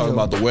I'm just talking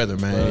about the weather,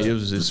 man. It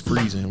was just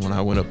freezing when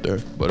I went up there.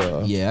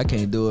 But yeah, I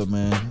can't do it,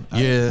 man.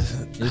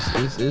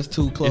 It's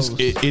too close.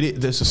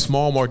 There's a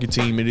small market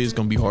team. It is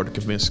going to be hard to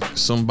convince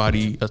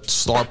somebody, a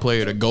star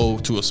player, to go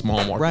to a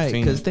small market team. Right,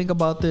 because think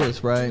about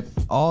this, right?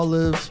 All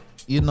of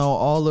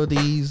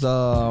these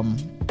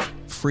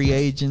free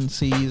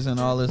agencies and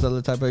all this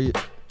other type of,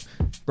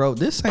 bro,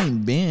 this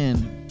ain't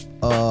been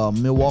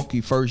Milwaukee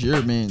first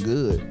year being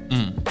good.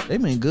 They've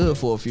been good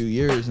for a few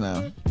years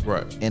now,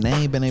 right? And they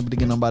ain't been able to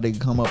get nobody to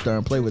come up there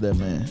and play with that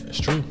man. That's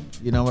true.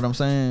 You know what I'm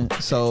saying?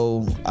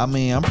 So I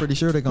mean, I'm pretty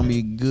sure they're gonna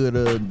be good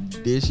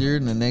this year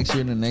and the next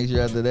year and the next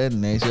year after that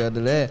and the next year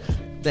after that.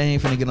 They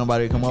ain't finna get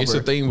nobody to come up there. It's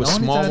a thing with the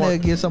small. only time they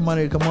get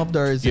somebody to come up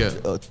there is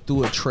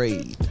through a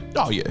trade.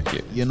 Oh yeah.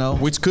 You know,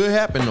 which could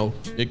happen though.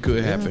 It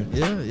could happen.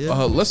 Yeah.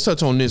 Let's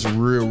touch on this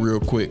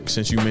real quick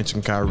since you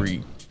mentioned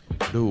Kyrie.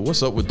 Dude,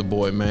 what's up with the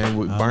boy, man?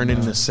 With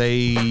burning the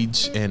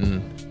sage,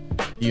 and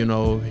you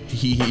know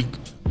he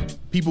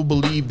people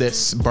believe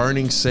that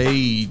burning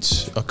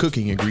sage, a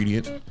cooking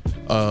ingredient,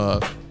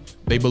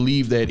 they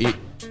believe that it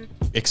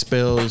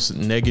expels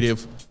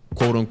negative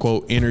quote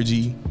unquote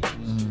energy.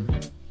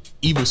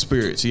 Evil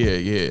spirits, yeah.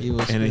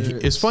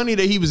 It's funny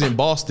that he was in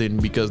Boston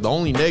because the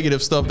only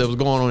negative stuff that was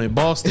going on in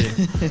Boston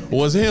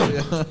was him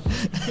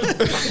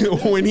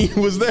when he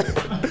was there.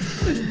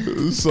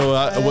 So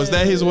was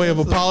that his way of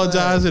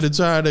apologizing and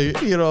trying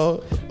to, you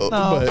know?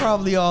 No,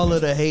 probably all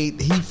of the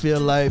hate he feel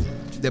like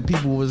that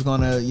people was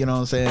gonna, you know what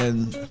I'm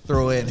saying,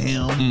 throw at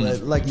him.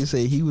 But like you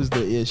say, he was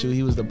the issue.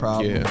 He was the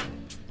problem. Yeah.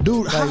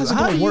 Dude, like,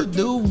 how do you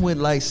do with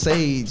like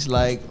sage?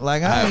 Like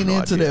I ain't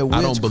into that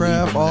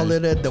witchcraft, all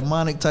of that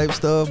demonic type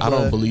stuff. I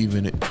don't believe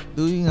in it.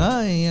 Do you?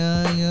 I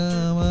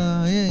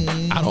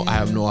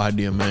have no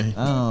idea, man.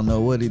 I don't know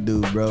what he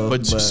do, bro.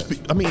 But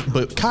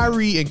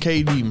Kyrie and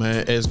KD,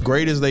 man, as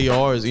great as they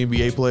are as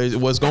NBA players,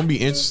 what's gonna be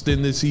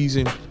interesting this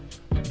season?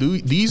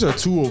 These are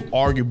two of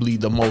arguably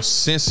the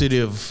most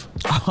sensitive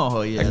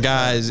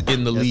guys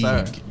in the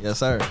league. Yes,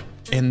 sir.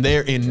 And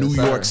they're in New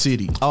York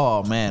City.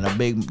 Oh man,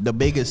 the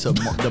biggest of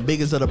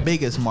the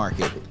biggest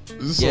market.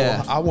 So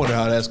I wonder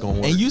how that's gonna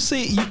work. And you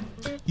see,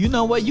 you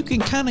know what? You can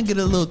kind of get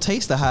a little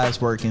taste of how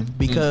it's working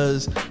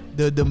because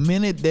the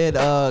minute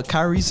that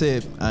Kyrie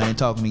said, "I ain't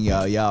talking to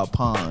y'all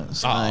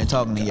pawns. I ain't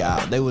talking to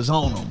y'all," they was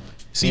on him.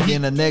 See, and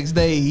then the next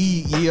day,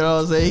 he you know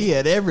what I'm saying, he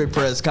had every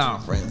press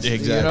conference.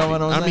 Exactly. You know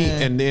what I'm saying? I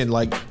mean, and then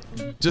like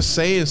just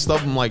saying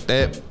something like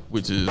that,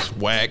 which is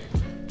whack.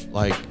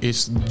 Like,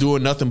 it's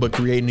doing nothing but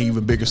creating an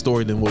even bigger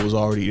story than what was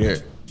already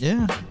there.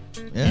 Yeah.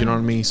 You know what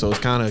I mean? So it's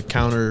kind of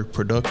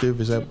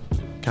counterproductive. Is that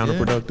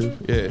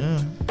counterproductive?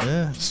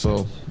 Yeah.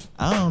 So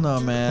I don't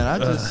know, man. I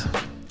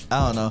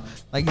don't know.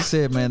 Like you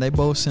said, man, they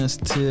both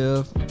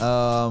sensitive.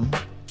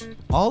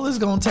 All it's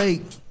gonna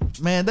take,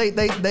 man.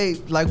 They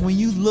like when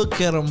you look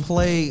at them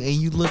play and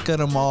you look at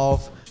them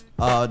off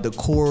the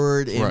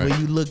court, and Right.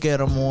 when you look at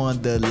them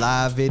on the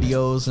live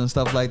videos and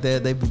stuff like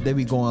that, they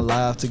be going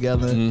live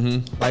together.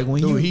 Mm-hmm. Like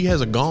when Dude, he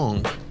has a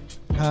gong.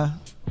 huh?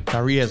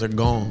 Kyrie has a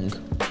gong.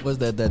 What's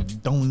that?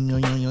 That don't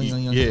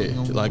Yeah,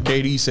 like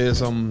KD said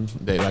something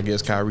that I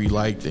guess Kyrie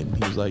liked, and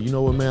he was like, you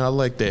know what, man, I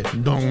like that.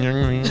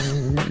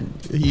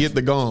 He hit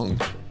the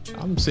gong.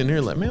 I'm sitting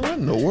here like, man, what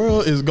in the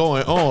world is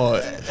going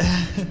on?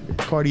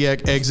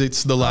 Cardiac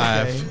exits the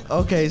live.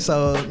 Okay,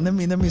 so let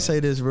me say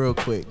this real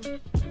quick.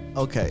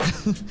 Okay,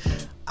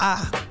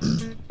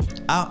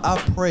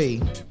 I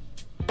pray.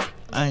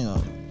 Hang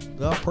on.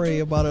 Do I pray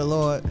about it,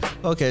 Lord?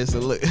 Okay, so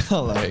look,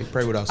 hold on. Hey,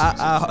 pray without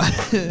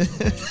ceasing.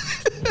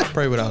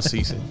 Pray without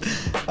ceasing.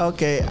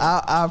 Okay,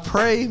 I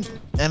pray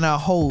and I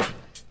hope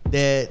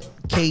that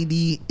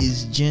KD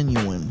is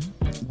genuine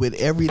with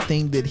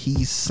everything that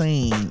he's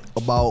saying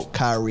about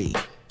Kyrie.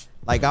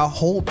 Like, I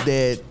hope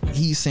that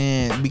he's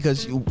saying,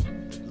 because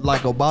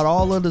like about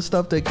all of the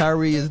stuff that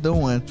Kyrie is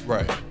doing,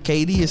 Right.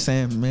 KD is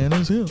saying, man,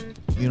 that's him.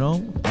 You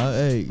know,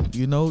 hey,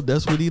 you know,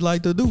 that's what he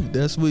like to do.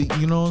 That's what,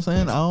 you know what I'm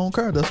saying? I don't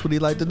care. That's what he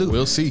like to do.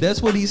 We'll see.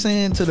 That's what he's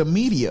saying to the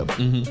media.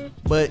 Mm-hmm.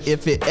 But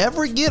if it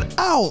ever get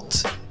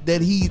out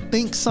that he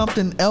thinks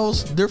something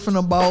else different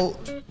about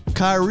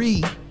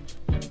Kyrie,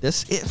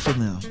 that's it for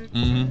them.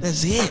 Mm-hmm.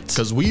 That's it.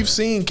 Because we've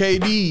seen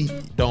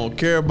KD don't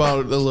care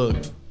about the look.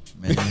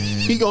 Man.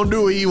 He gonna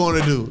do what he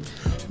want to do.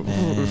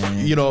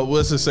 Man. You know,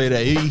 let's just say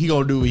that he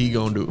gonna do what he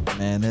gonna do.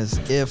 Man, that's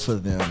it for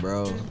them,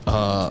 bro.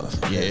 Yeah.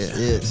 That's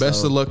it,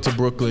 Best so. of luck to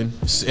Brooklyn.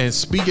 And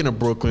speaking of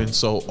Brooklyn,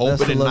 so Best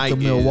of opening luck night to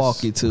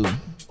Milwaukee is, too.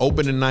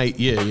 Opening night,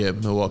 yeah,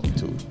 Milwaukee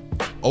too.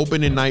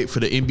 Opening night for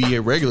the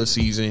NBA regular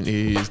season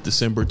is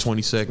December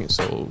 22nd,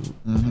 so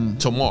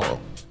tomorrow,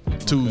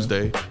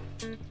 Tuesday.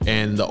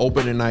 And the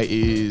opening night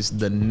is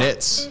the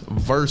Nets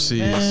versus.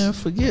 Man,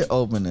 forget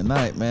opening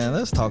night, man.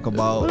 Let's talk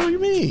about. What do you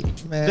mean?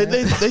 Man.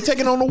 They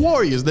taking on the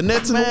Warriors, the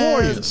Nets and the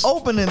Warriors.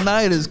 Opening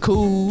night is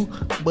cool,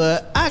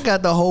 but I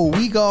got the whole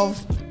week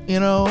off. You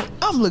know,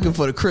 I'm looking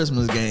for the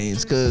Christmas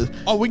games because.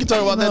 Oh, we can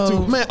talk about that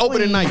too, man.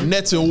 Opening night,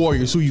 Nets and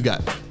Warriors. Who you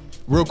got?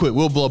 Real quick,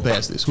 we'll blow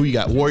past this. Who you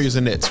got? Warriors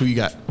and Nets. Who you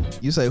got?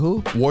 You say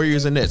who?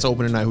 Warriors and Nets.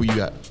 Opening night. Who you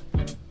got?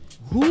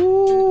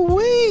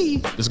 Woo-wee.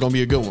 This is gonna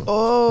be a good one.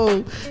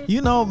 Oh,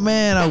 you know,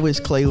 man, I wish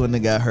Clay wouldn't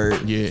have got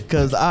hurt. Yeah.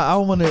 Cause I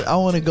want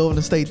to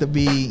Golden State to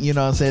be, you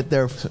know what I'm saying,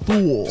 they're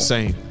full.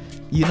 Same.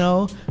 You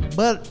know?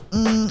 But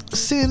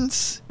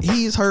since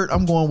he's hurt,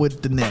 I'm going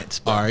with the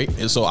Nets. All right.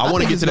 And so I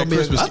want to get to that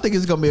Christmas. I think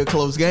it's gonna be a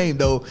close game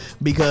though,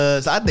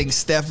 because I think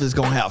Steph is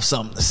gonna have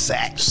something to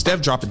sack. Steph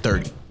dropping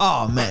 30.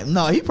 Oh man,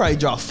 no, he probably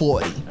dropped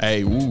 40.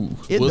 Hey, woo.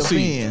 It we'll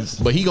depends.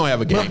 see. But he gonna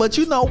have a game. But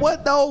you know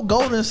what though?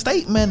 Golden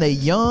State, man, they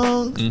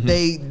young,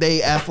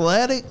 they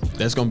athletic.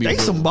 That's gonna be. They a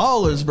good some one.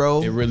 ballers,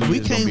 bro. It really we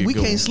is gonna can't be a we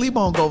good can't one. sleep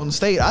on Golden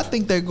State. I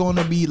think they're going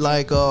to be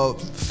like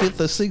 5th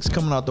or 6th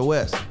coming out the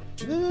West.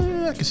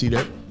 I can see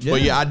that. Yeah.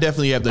 But yeah, I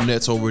definitely have the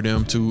Nets over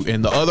them too.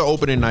 And the other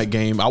opening night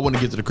game, I want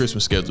to get to the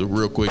Christmas schedule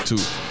real quick too,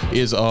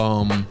 is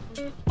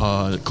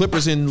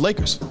Clippers and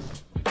Lakers.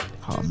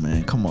 Oh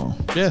man, come on.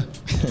 Yeah.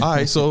 All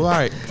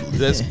right.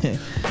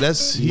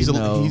 That's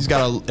he's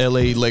got a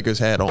LA Lakers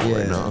hat on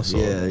right now. So.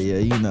 Yeah,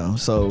 you know.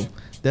 So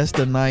that's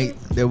the night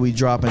that we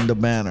dropping the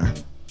banner.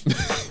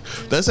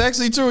 That's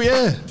actually true.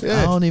 Yeah.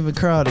 I don't even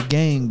care how the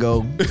game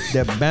go.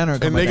 That banner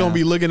coming And they gonna down.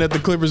 be looking at the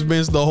Clippers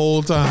bench the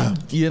whole time.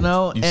 You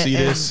know, You see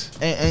this?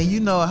 And you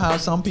know how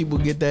some people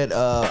get that.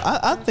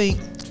 I think,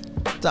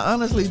 to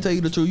honestly tell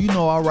you the truth, you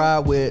know, I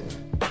ride with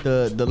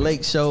the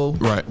Lake Show,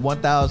 Right.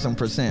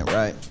 1000%,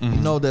 right? You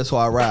know that's who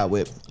I ride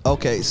with.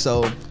 Okay,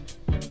 so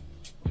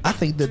I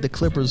think that the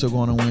Clippers are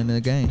going to win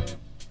the game.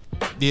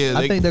 Yeah,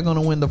 I think they're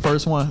going to win the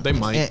first one. They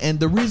might. And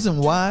the reason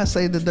why I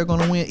say that they're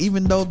going to win,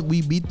 even though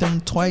we beat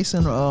them twice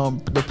in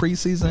the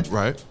preseason,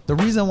 right. the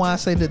reason why I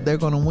say that they're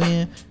going to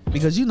win,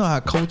 because you know how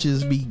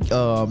coaches be,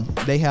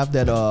 they have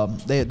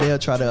that, they'll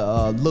try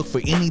to look for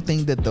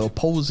anything that the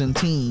opposing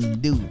team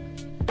do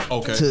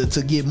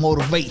to get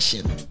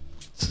motivation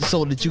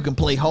so that you can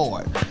play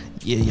hard.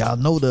 Yeah, y'all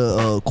know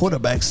the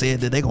quarterback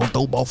said that they're going to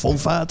throw about 4 or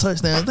 5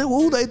 touchdowns.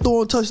 Who they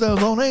throwing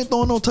touchdowns on? They ain't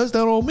throwing no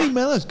touchdown on me,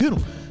 man. Let's get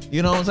them.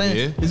 You know what I'm saying?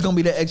 Yeah. It's going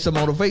to be that extra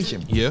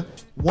motivation. Yeah.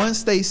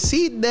 Once they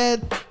see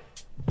that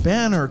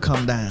banner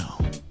come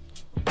down,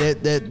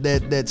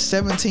 that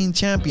 17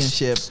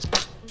 championship,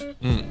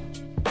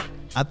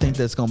 I think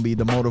that's going to be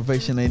the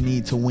motivation they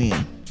need to win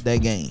that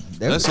game.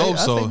 Let's hope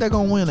so. I think they're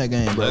going to win that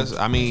game, bro.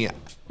 I mean,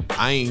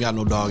 I ain't got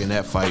no dog in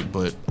that fight,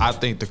 but I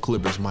think the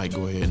Clippers might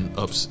go ahead and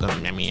upset.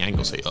 I mean, I ain't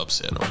gonna say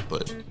upset them,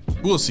 but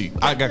we'll see.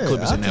 I got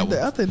Clippers in that one.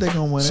 I think they're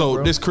going to win So it,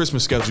 bro. this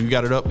Christmas schedule, you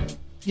got it up?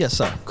 Yes,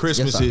 sir.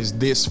 Christmas Yes, sir. is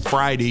this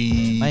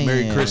Friday. Man,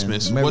 Merry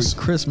Christmas. Merry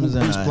Christmas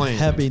who's and playing?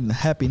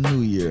 Happy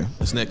New Year.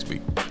 That's next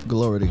week.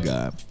 Glory to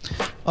God.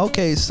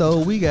 Okay, so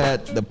we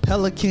got the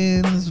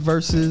Pelicans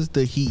versus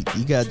the Heat.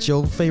 You got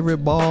your favorite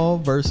ball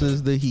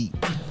versus the Heat.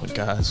 Oh,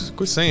 guys,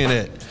 quit saying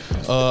that.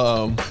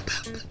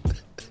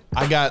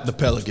 I got the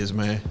Pelicans,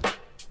 man.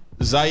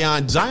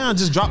 Zion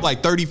just dropped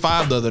like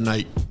 35 the other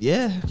night.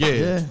 Yeah. Yeah,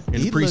 in the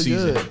He look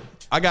preseason. good.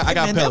 I got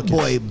Pelicans. That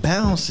boy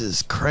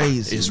bounces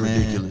crazy. It's man.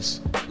 ridiculous.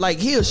 Like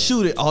he'll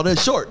shoot it all that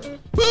short.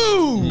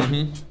 Boom.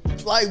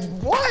 Mm-hmm. Like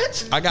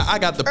what? I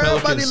got the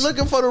Pelicans. Everybody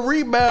looking for the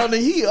rebound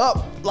and he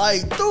up.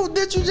 Like, dude,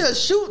 did you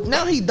just shoot?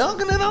 Now he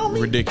dunking it on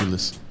me.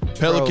 Ridiculous.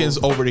 Pelicans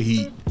over the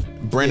Heat.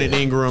 Brandon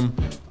Ingram,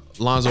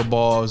 Lonzo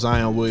Ball,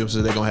 Zion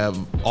Williamson. They're gonna have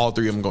all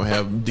three of them gonna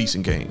have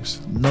decent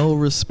games. No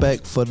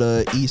respect for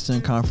the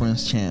Eastern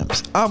Conference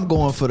champs. I'm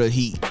going for the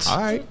Heat. All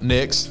right,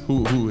 next,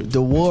 who?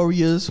 The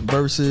Warriors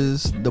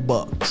versus the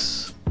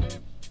Bucks.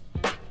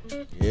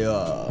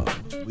 Yeah,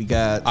 we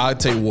got. I'd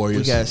take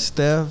Warriors. We got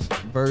Steph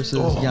versus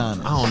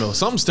Giannis. I don't know.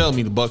 Something's telling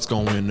me the Bucks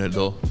gonna win that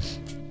though.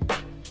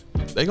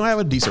 They gonna have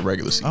a decent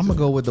regular season. I'm gonna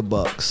go with the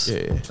Bucks.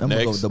 Yeah, I'm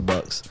gonna go with the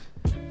Bucks.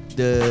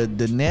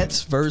 The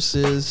Nets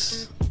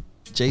versus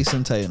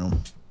Jason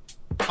Tatum.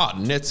 Ah,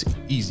 Nets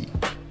easy.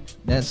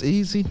 That's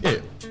easy. Yeah,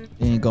 It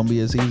ain't gonna be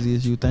as easy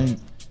as you think.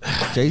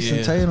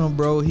 Jason Tatum,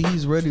 bro,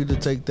 he's ready to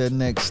take that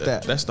next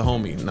step. That's the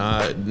homie.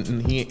 Nah,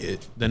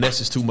 the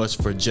Nets is too much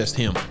for just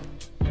him.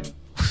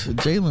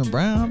 Jaylen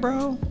Brown,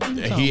 bro.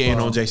 He ain't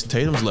on Jason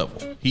Tatum's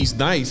level. He's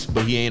nice,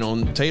 but he ain't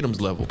on Tatum's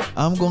level.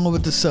 I'm going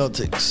with the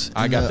Celtics.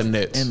 I got the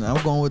Nets. And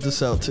I'm going with the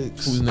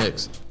Celtics. Who's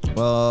next?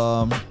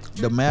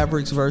 The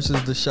Mavericks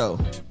versus the Show.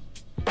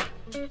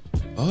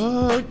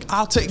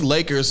 I'll take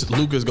Lakers.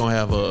 Luka's gonna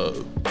have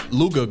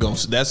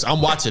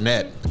I'm watching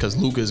that because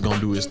Luka is gonna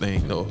do his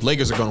thing. No,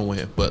 Lakers are gonna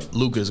win, but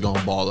Luka is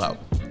gonna ball out.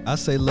 I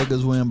say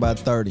Lakers win by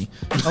 30.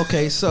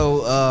 Okay,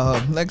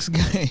 so next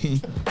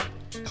game,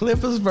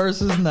 Clippers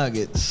versus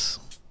Nuggets.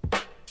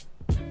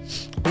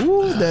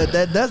 Ooh,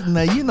 that's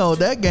now you know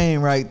that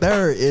game right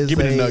there is Give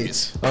me the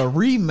Nuggets. A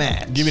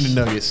rematch. Give me the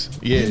Nuggets.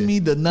 Yeah. Give me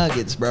the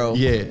Nuggets, bro.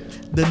 Yeah.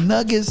 The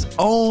Nuggets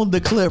own the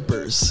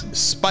Clippers.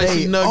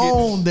 Spicy they Nuggets.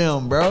 own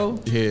them, bro.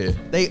 Yeah.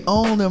 They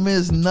own them.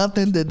 There's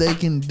nothing that they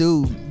can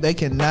do. They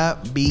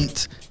cannot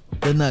beat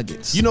the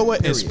Nuggets. You know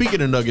what? Period. And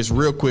speaking of Nuggets,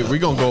 real quick, we're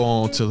gonna go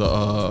on to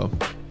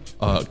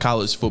the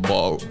college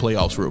football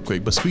playoffs real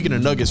quick. But speaking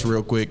of Nuggets,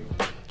 real quick.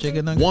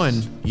 Chicken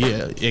nuggets?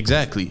 Yeah,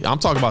 exactly. I'm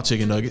talking about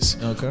chicken nuggets.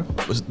 Okay.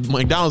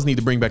 McDonald's need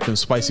to bring back them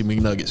spicy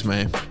McNuggets,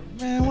 man.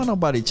 Man, why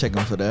nobody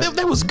checking for that?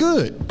 They was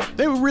good.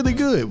 They were really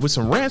good with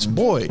some ranch,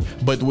 boy.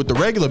 But with the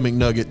regular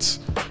McNuggets,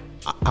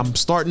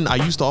 I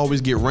used to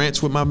always get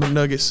ranch with my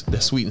McNuggets.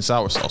 That sweet and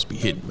sour sauce be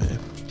hitting, man.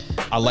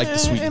 I like the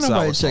sweet and sour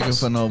nobody sauce. checking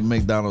for no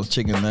McDonald's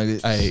chicken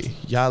nuggets. Hey,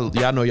 y'all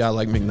know y'all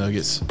like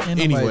McNuggets. Ain't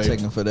nobody Anyway,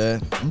 checking for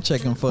that. I'm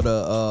checking for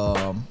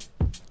the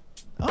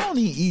I don't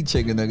even eat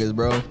chicken nuggets,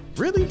 bro.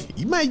 really?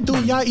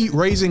 Y'all eat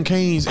Raising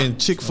Cane's and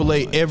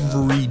Chick-fil-A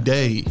every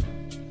day.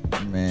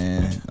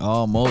 Man,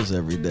 almost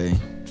every day.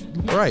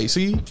 Right,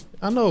 see?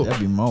 I know. That'd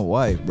be my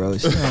wife, bro.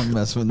 She don't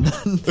mess with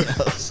nothing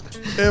else.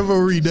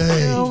 Every She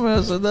day. don't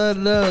mess with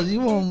nothing else.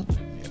 You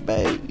want,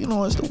 babe, you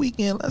know, it's the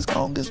weekend. Let's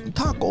go and get some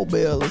Taco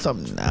Bell or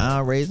something. Nah,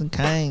 Raising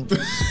Cane's.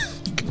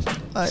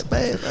 Like,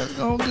 babe, let's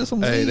go and get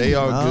some Hey, weed. they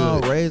are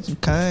good. Raising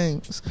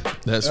Cane's.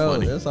 That's Bro,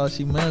 funny. that's all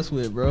she mess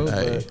with, bro.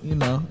 Hey. But, you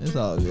know, it's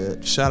all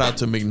good. Shout out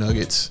to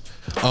McNuggets.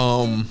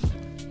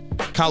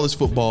 College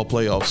football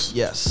playoffs.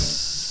 Yes,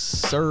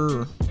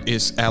 sir.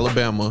 It's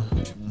Alabama.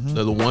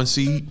 They're the 1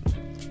 seed.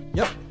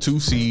 Yep. 2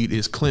 seed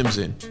is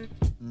Clemson.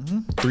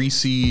 3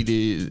 seed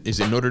is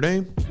it Notre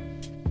Dame?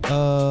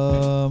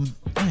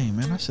 Dang,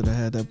 man, I should have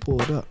had that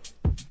pulled up.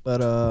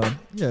 But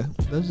yeah,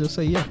 let's just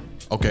say yeah.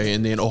 Okay,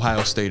 and then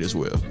Ohio State as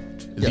well.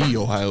 The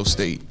Ohio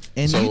State.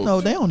 And So, you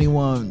know they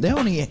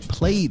only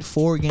played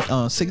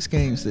 6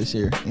 games this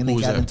year, and they Who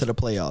was got that? into the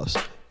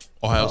playoffs.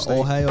 Ohio State.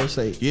 Ohio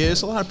State. Yeah,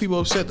 it's a lot of people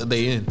upset that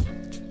they in.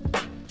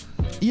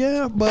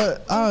 Yeah,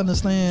 but I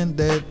understand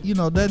that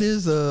that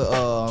is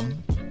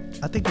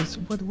I think it's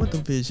what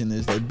division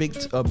is that? Big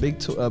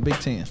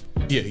 10.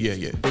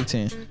 Yeah. Big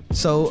 10.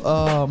 So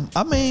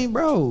I mean,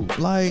 bro,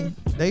 like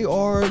they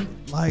are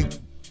like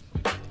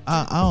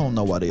I don't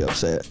know why they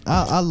upset.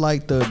 I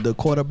like the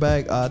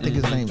quarterback. I think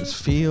his name is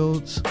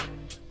Fields.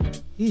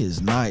 He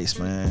is nice,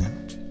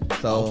 man.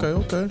 So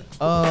Okay.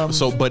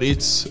 But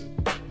it's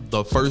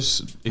the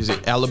first. Is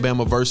it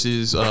Alabama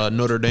versus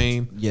Notre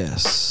Dame?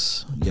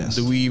 Yes.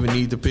 Do we even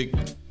need to pick?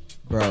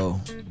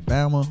 Bro,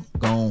 Bama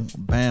gon'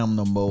 bam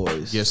them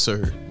boys. Yes,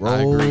 sir.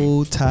 I agree.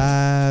 Roll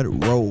Tide,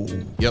 roll.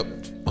 Yep.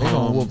 They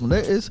gonna whoop them.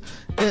 I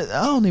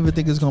don't even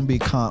think it's gonna be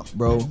comp,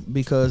 bro,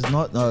 because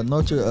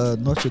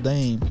Notre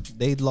Dame,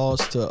 they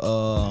lost to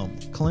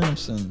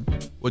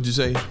Clemson. What'd you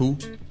say? Who?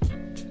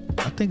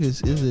 I think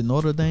is it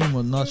Notre Dame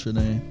or Notre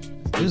Dame?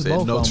 He It's said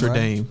both of Notre them, right?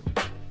 Dame.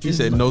 He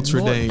said Notre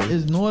Dame.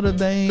 Is Notre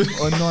Dame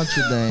or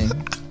Notre Dame?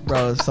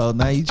 Bro, so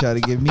now you try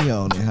to get me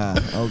on it, huh?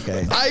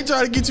 Okay. I ain't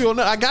trying to get you on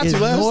that. I got you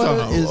last time.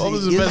 I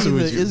was just messing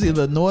with you. Is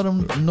either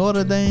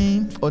Notre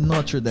Dame or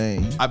Notre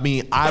Dame? I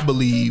mean, I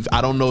believe,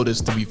 I don't know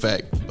this to be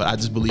fact, but I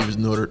just believe it's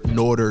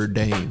Notre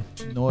Dame.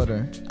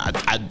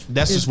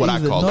 That's just what I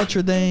call it.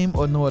 Notre Dame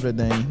or Notre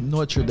Dame.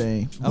 Notre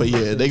Dame. But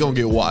yeah, they gonna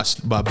get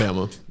washed by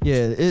Bama.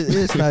 Yeah,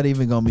 it's not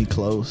even gonna be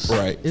close.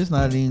 Right. It's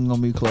not even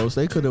gonna be close.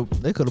 They could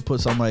have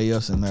put somebody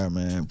else in there,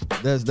 man.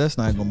 That's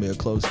not gonna be a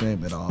close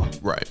game at all.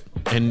 Right.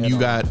 And you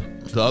got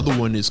The other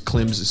one is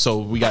Clemson. So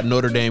we got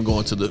Notre Dame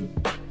going to the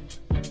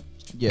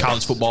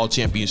college football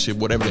championship,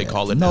 whatever they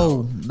call it.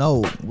 No,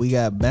 we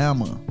got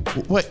Bama.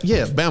 What?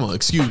 Yeah, Bama.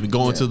 Excuse me.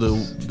 Going to the.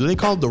 Do they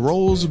call it the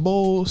Rose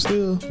Bowl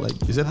still? Like,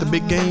 is that the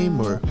big game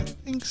or? I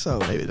think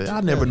so.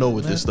 I never know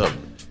with this stuff.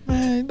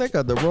 Man, they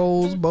got the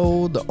Rose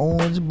Bowl, the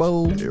Orange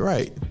Bowl. You're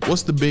right.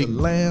 What's the big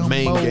Lamb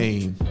main Bowl.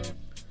 game?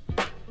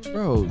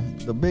 Bro,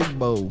 the Big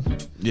Bowl.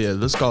 Yeah,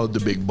 let's call it the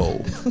Big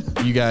Bowl.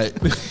 You got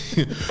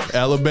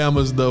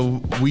Alabama's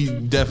though. We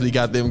definitely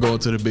got them going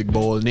to the Big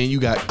Bowl, and then you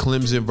got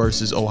Clemson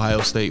versus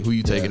Ohio State. Who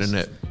you taking in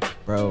that?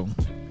 Bro,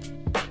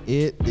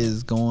 it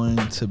is going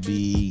to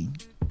be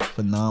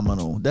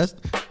phenomenal. That's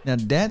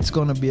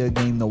going to be a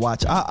game to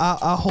watch.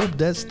 I hope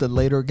that's the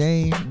later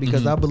game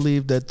because I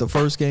believe that the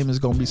first game is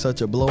going to be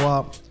such a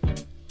blowout.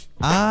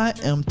 I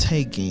am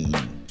taking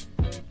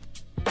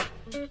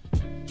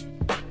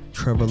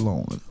Trevor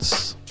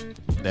Lawrence.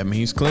 That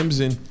means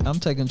Clemson. I'm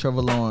taking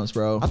Trevor Lawrence,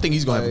 bro. I think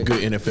he's gonna have a good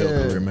NFL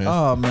career, man.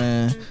 Oh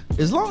man,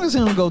 as long as he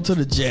don't go to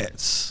the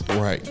Jets,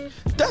 right?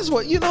 That's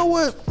what you know.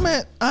 What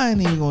man? I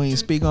ain't even going to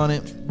speak on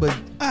it, but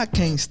I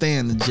can't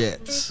stand the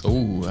Jets.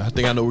 Ooh, I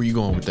think I know where you're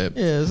going with that.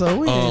 Yeah, so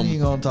we ain't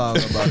even gonna talk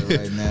about it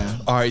right now.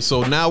 All right,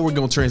 so now we're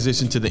gonna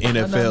transition to the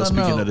NFL.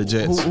 Speaking of the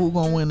Jets, who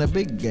gonna win the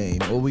big game?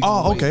 Or we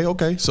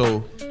okay.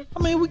 So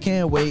I mean, we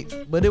can't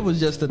wait, but it was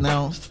just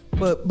announced.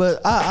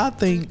 But I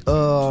think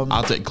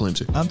I'll take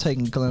Clemson. I'm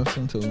taking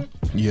Clemson too.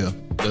 Yeah,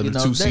 the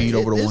 2 seed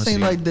over the 1 seed. It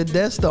seems like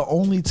that's the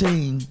only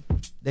team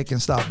that can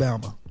stop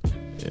Bama.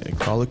 Yeah,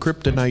 call it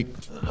kryptonite.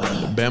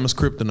 Bama's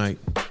kryptonite.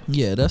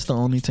 Yeah, that's the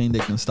only team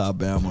that can stop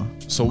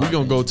Bama. So we're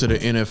gonna go to the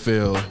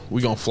NFL.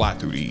 We're gonna fly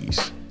through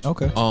these.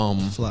 Okay.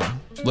 Fly.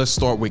 Let's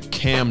start with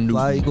Cam Newton.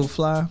 Fly, Eagle,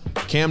 fly.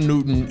 Cam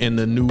Newton and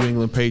the New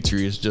England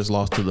Patriots just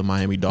lost to the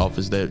Miami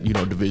Dolphins, that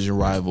division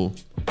rival.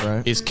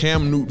 Right. Is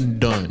Cam Newton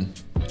done?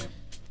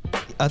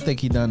 I think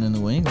he done in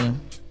New England.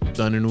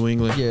 Done in New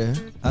England? Yeah,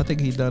 I think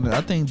he done it.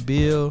 I think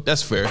Bill.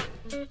 That's fair.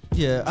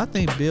 Yeah, I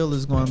think Bill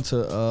is going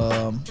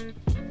to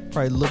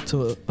probably look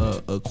to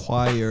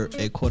acquire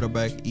a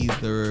quarterback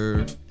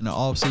either in the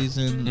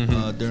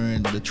offseason,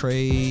 during the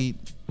trade,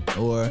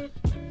 or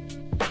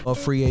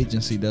free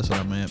agency. That's what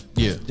I meant.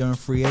 Yeah. During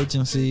free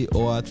agency,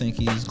 or I think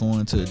he's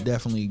going to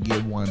definitely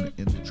get one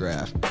in the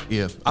draft.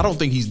 Yeah. I don't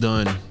think he's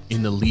done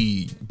in the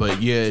league,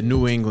 but yeah,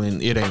 New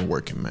England, it ain't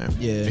working, man.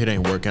 Yeah. It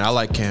ain't working. I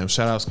like Cam.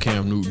 Shout out to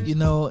Cam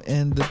Newton.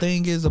 And the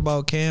thing is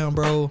about Cam,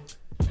 bro,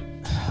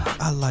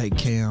 I like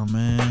Cam,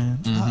 man.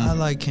 I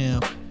like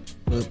Cam.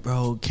 But,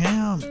 bro,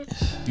 Cam...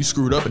 You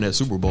screwed up in that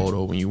Super Bowl,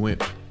 though, when you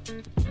went.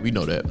 We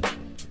know that.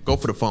 Go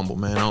for the fumble,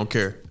 man. I don't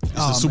care. It's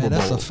the Super Bowl.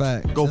 That's a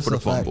fact. Go for the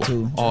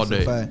fumble all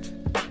day. But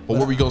what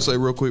were we going to say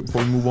real quick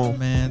before we move on?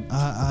 Man,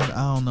 I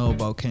don't know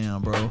about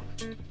Cam, bro.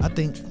 I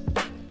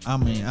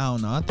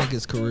don't know. I think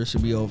his career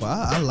should be over.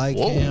 I like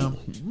Cam.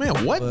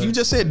 Man, what? You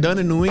just said done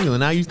in New England.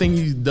 Now you think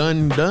he's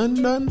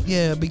done?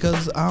 Yeah,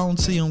 because I don't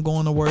see him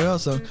going nowhere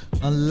else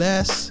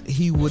unless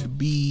he would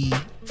be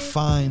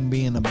fine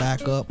being a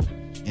backup.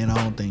 And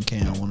I don't think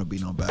Cam want to be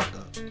no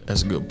backup.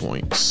 That's a good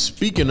point.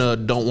 Speaking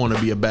of don't want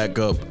to be a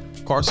backup,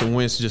 Carson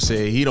Wentz just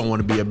said he don't want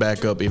to be a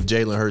backup if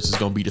Jalen Hurts is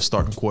going to be the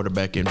starting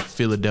quarterback in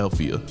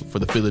Philadelphia for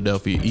the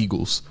Philadelphia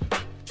Eagles.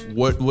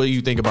 What do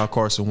you think about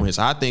Carson Wentz?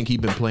 I think he's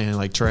been playing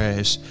like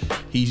trash.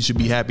 He should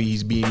be happy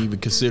he's being even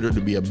considered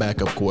to be a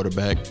backup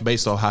quarterback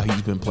based on how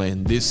he's been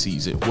playing this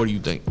season. What do you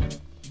think?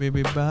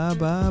 Baby, bye.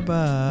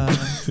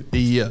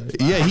 Yeah.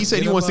 He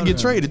said he wants to get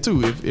traded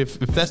too. If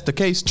that's the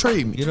case,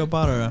 trade me. Get up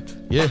out of there.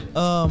 Yeah.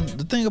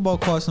 The thing about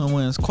Carson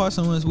Wentz,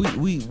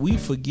 we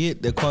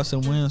forget that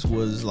Carson Wentz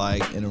was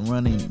like in a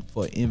running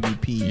for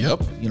MVP.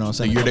 Yep. You know what I'm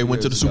saying? The year they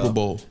went to the Super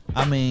Bowl.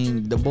 I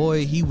mean, the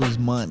boy, he was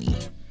money.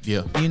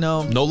 Yeah.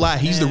 No lie,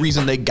 he's the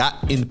reason they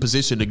got in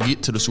position to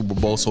get to the Super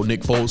Bowl so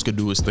Nick Foles could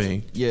do his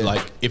thing. Yeah.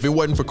 Like, if it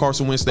wasn't for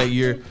Carson Wentz that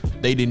year,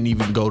 they didn't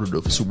even go to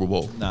the Super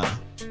Bowl. Nah.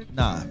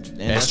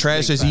 As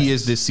trash as he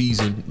is this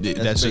season,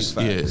 that's just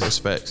facts. Yeah, that's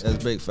facts.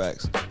 That's big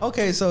facts.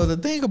 Okay, so the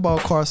thing about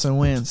Carson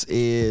Wentz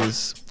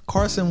is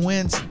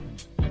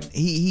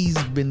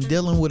he's been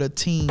dealing with a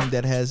team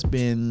that has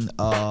been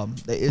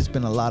it's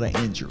been a lot of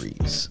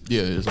injuries.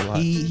 Yeah, there's a lot.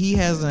 He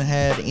hasn't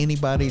had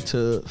anybody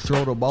to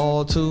throw the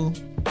ball to.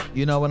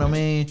 You know what I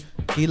mean?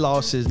 He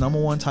lost his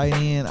number one tight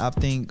end, I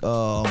think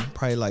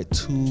probably like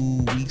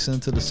 2 weeks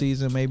into the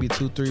season, maybe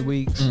 2-3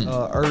 weeks.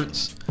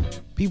 Ertz.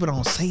 People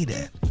don't say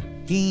that.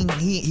 He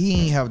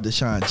ain't have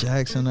Deshaun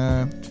Jackson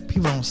there.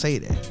 People don't say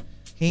that.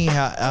 He ain't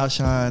have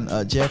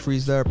Alshon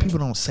Jeffries there. People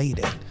don't say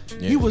that.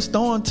 Yeah. He was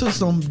throwing to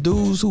some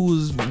dudes who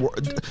was.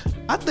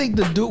 I think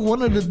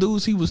one of the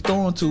dudes he was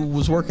throwing to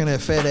was working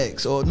at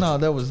FedEx. Or no,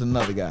 that was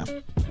another guy.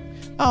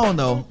 I don't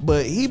know,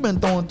 but he been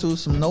throwing to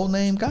some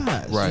no-name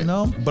guys, right?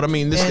 But I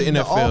mean, this is the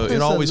NFL.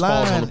 It always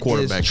falls on the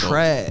quarterback.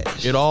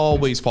 Trash. It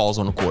always falls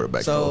on the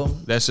quarterback. So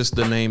that's just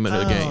the name of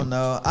the game. I don't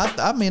know.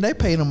 I mean, they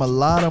paid him a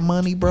lot of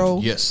money, bro.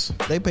 Yes,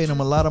 they paid him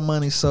a lot of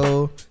money.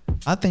 So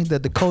I think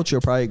that the coach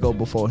will probably go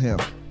before him.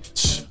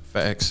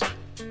 Facts. So,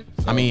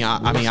 I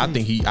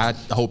think I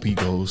hope he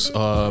goes.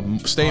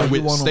 Staying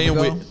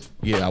with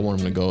Yeah, I want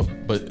him to go.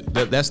 But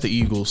that's the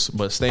Eagles.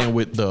 But staying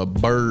with the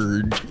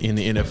bird in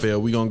the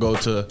NFL, we're going to go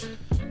to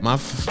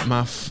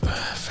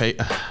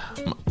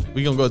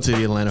we're going to go to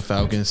the Atlanta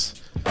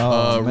Falcons.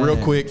 Real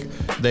quick,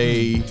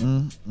 they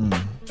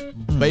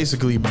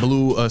basically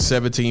blew a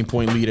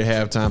 17-point lead at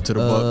halftime to the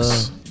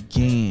Bucs.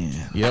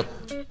 Again. Yep.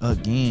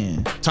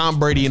 Again. Tom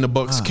Brady and the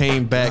Bucs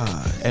came back,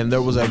 and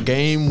there was a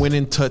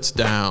game-winning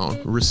touchdown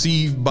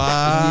received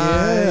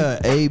by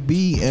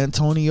AB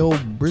Antonio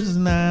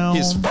Brown.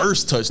 His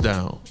first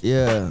touchdown.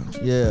 Yeah.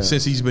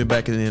 Since he's been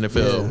back in the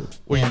NFL. Yeah.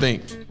 What do you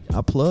think?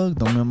 I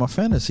plugged him in my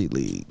fantasy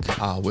league.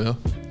 Well,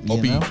 hope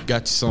he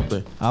got you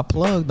something. I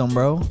plugged him,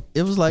 bro.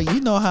 It was like,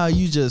 you know how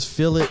you just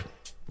feel it?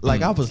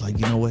 Like, I was like,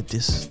 you know what?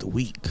 This is the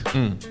week.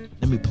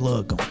 Let me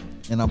plug him.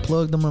 And I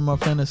plugged him in my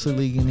fantasy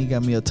league, and he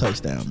got me a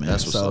touchdown, man.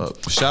 That's what's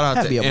up. Shout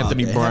out to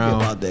Anthony Brown.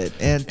 Happy about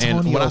that.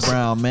 Antonio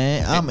Brown,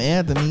 man. I'm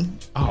Anthony.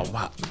 Oh,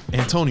 wow.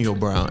 Antonio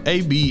Brown.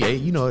 AB,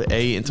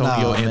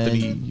 Antonio,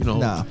 Anthony, you know.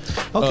 Nah.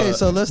 Okay,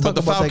 so let's talk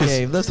about that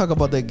game. Let's talk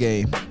about that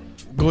game.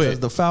 Go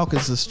ahead. The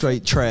Falcons are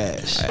straight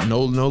trash.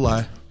 No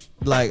lie.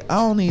 Like, I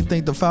don't even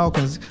think the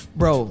Falcons,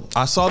 bro.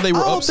 I saw they were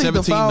up 17-0. I don't think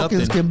the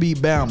Falcons can beat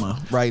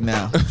Bama right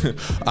now.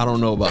 I don't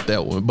know about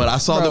that one, but I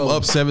saw them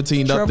up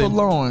 17-0. Trevor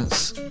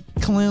Lawrence,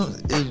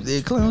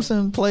 if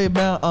Clemson play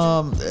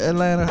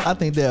Atlanta, I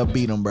think they'll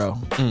beat them, bro.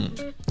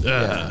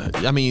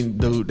 I mean,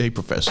 dude, they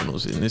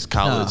professionals in this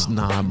college.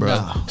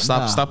 Bro.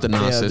 Stop the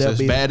nonsense. As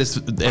bad as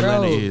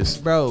Atlanta is,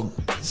 bro.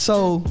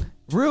 So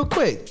real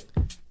quick,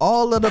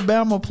 all of the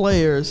Bama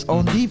players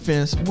on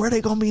defense, where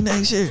they gonna be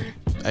next year?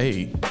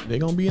 Hey, they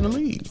gonna be in the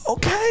league.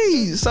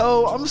 Okay,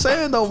 so I'm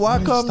saying though,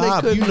 why come they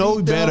couldn't? You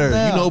know better.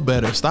 You know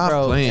better.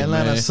 Stop playing,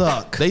 Atlanta man.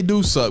 Suck. They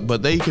do suck,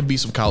 but they could be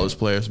some college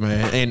players,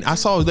 man. And I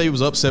saw they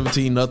was up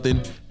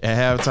 17-0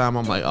 at halftime.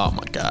 I'm like, oh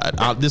my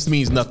god, this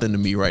means nothing to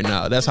me right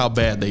now. That's how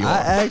bad they are.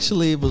 I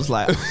actually was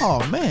like,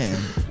 oh man,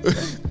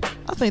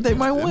 I think they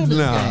might win this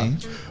game.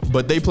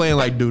 But they playing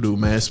like doo-doo,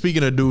 man.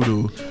 Speaking of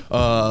doo-doo,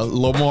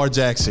 Lamar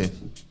Jackson.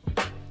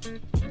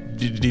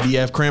 Did he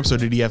have cramps or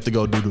did he have to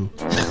go doo-doo?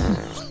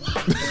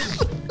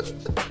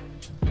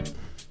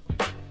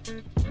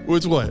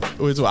 Which one?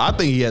 I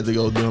think he had to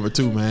go number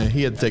 2, man.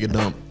 He had to take a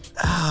dump.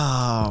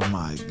 Oh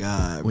my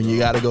god! When you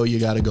gotta go, you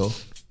gotta go.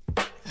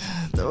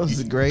 That was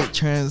a great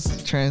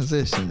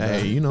transition. Bro.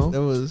 Hey, you know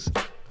that was.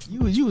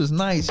 You was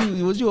nice.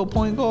 Was you a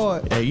point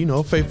guard? Hey,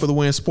 Faith for the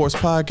Win Sports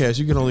Podcast.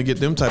 You can only get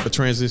them type of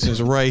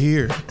transitions right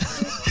here.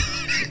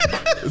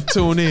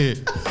 Tune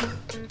in.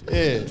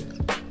 Yeah.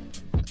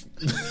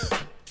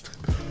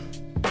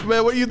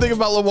 Man, what do you think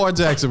about Lamar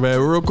Jackson, man?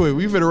 Real quick,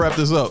 we finna wrap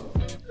this up.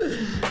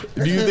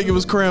 Do you think it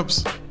was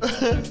cramps?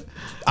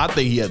 I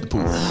think he had to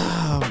poop.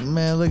 Oh,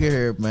 man, look at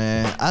here,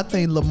 man. I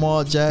think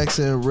Lamar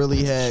Jackson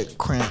really had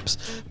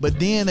cramps. But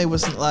then they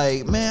was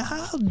like, man,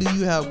 how do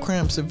you have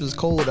cramps if it's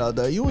cold out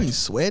there? You ain't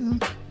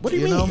sweating. What do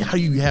you mean? How do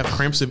you have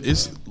cramps if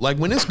it's like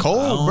when it's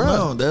cold, bro?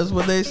 No, that's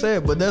what they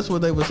said. But that's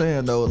what they were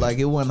saying, though. Like,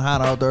 it wasn't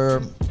hot out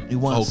there. He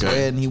wasn't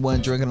sweating. He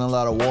wasn't drinking a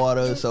lot of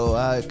water. So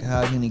how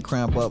can he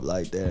cramp up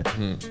like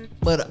that?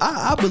 But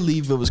I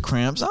believe it was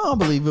cramps. I don't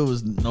believe it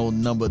was no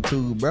number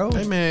 2, bro.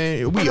 Hey,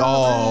 man, we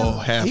all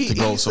have to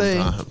go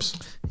sometimes.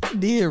 He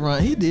did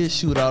run. He did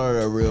shoot out of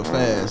there real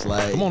fast.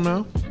 Like, come on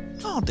now.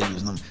 I don't think it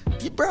was number.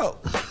 Bro,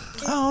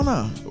 I don't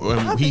know.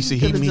 Well,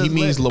 he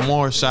means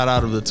Lamar shot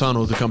out of the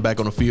tunnel to come back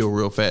on the field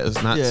real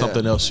fast, not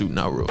something else shooting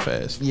out real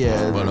fast.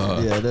 Yeah,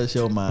 but that's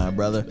your mind,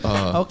 brother.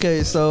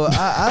 Okay, so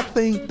I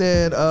think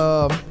that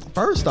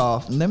first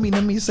off, let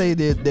me say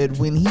that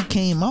when he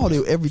came out,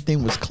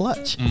 everything was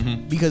clutch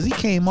because he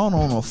came out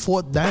on a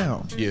 4th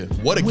down. Yeah,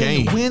 what a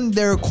game! When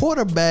their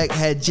quarterback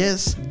had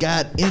just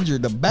got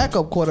injured, the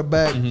backup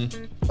quarterback.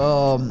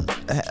 I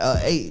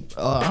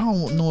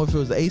don't know if it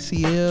was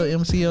ACL,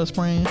 MCL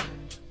sprain.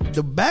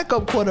 The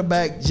backup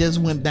quarterback just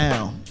went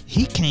down.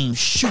 He came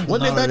shooting.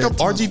 When they back up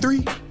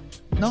RG3?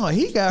 No,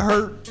 he got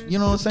hurt. You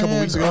know what I'm saying? A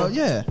couple weeks ago?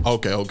 Yeah.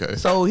 Okay.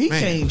 So he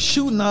came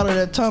shooting out of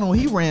that tunnel.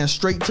 He ran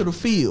straight to the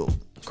field.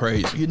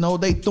 Crazy. You know,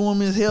 they threw him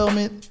his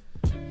helmet.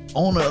 He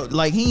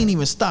ain't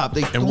even stopped.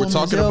 And we're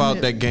talking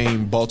about that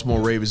game,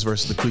 Baltimore Ravens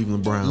versus the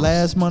Cleveland Browns.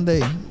 Last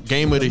Monday.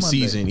 Game of the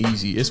season,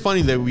 easy. It's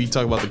funny that we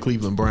talk about the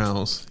Cleveland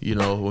Browns,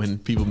 when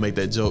people make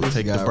that joke,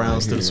 take the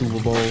Browns to the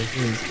Super Bowl.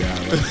 This guy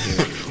right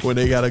here. When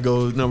they got to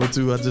go number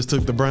 2, I just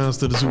took the Browns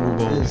to the Super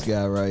Bowl. This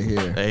guy right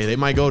here. Hey, they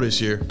might go this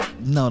year.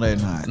 No, they're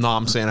not. No,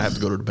 I'm saying I have to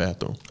go to the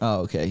bathroom. Oh,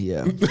 okay.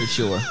 Yeah, for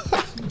sure.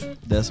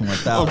 That's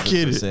 1,000%. I'm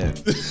kidding.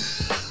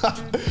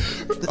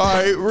 All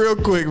right, real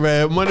quick,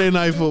 man. Monday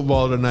Night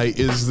Football tonight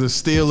is the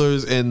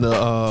Steelers and the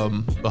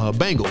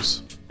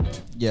Bengals.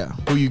 Yeah.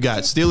 Who you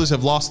got? Steelers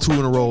have lost 2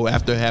 in a row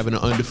after having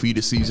an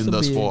undefeated season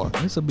thus far.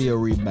 This will be a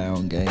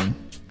rebound game.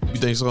 You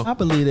think so? I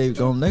believe they're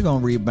gonna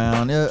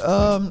rebound.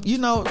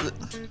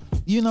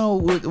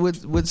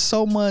 With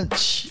so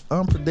much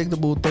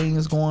unpredictable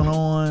things going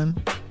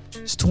on,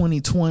 it's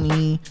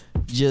 2020.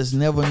 Just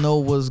never know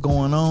what's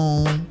going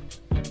on.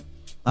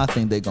 I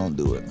think they're gonna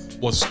do it.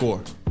 What's the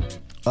score?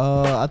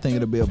 I think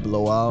it'll be a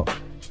blowout.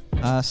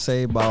 I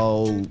say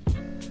about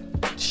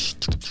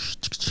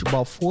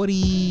about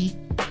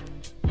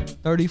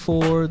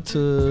 34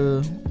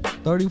 to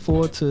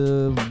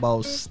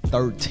about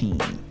 13.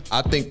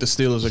 I think the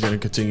Steelers are going to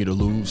continue to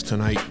lose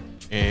tonight,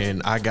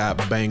 and I got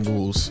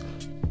Bengals.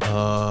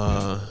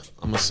 I'm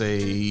gonna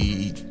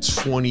say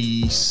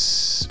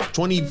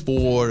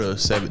 24 to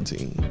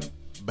 17.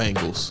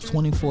 Bengals.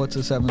 24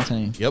 to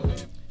 17. Yep.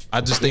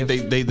 I just think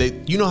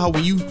they you know how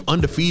when you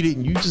undefeated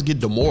and you just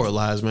get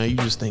demoralized, man. You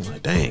just think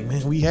like, dang,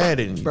 man, we had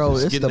it. And bro,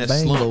 it's the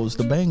Bengals.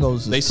 The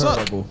Bengals is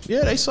terrible. Suck.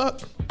 Yeah, they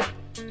suck.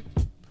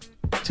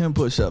 10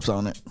 push-ups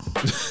on it.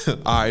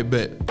 All right,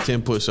 bet.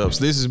 10 push-ups.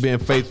 This has been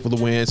Faith for the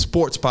Win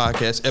Sports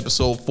Podcast,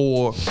 episode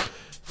 4.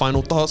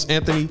 Final thoughts,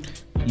 Anthony?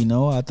 You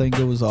know, I think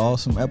it was an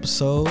awesome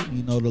episode.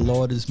 You know, the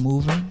Lord is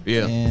moving.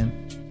 Yeah.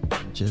 And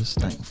I'm just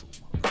thankful.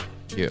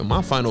 Yeah,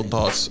 my final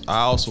thoughts,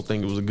 I also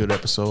think it was a good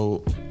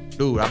episode.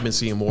 Dude, I've been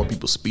seeing more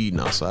people speeding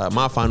outside.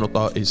 My final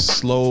thought is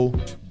slow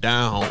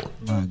down.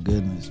 My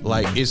goodness. Man.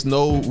 Like, it's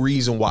no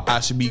reason why I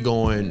should be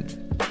going,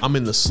 I'm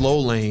in the slow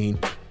lane,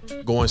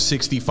 going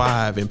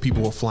 65, and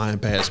people are flying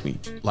past me,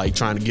 like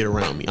trying to get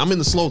around me. I'm in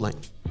the slow lane,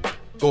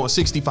 going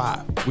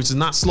 65, which is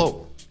not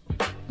slow.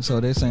 So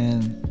they're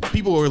saying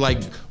people are like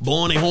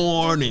blowing their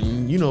horn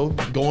and, you know,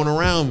 going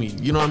around me.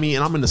 You know what I mean?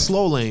 And I'm in the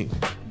slow lane.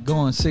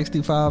 Going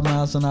 65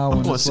 miles an hour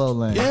in the slow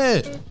lane.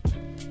 Yeah.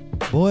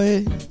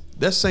 Boy.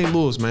 That's St.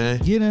 Louis, man.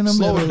 Get in the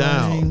slow middle it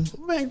down. lane.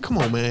 Man, come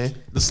on, man.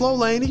 The slow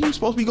lane, you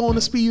supposed to be going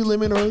the speed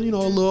limit or, you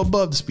know, a little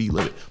above the speed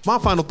limit. My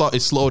final thought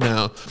is slow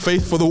down.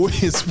 Faith for the Win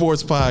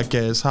Sports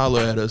Podcast.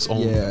 Holler at us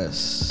on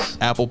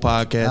Apple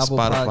Podcasts,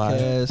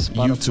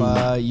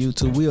 Spotify,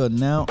 YouTube. We are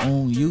now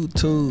on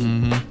YouTube.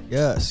 Mm-hmm.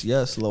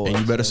 Yes, Lord.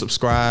 And you better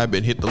subscribe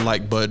and hit the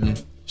like button.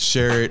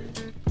 Share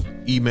it.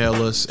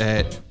 Email us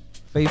at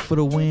Faith for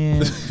the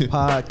Win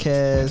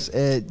Podcast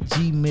at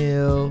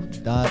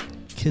gmail.com.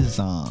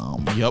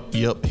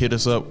 Yep. Hit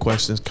us up.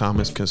 Questions,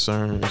 comments,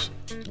 concerns.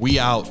 We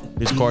out.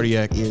 It's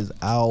Cardiac. Is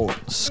out.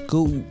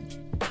 School.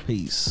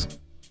 Peace.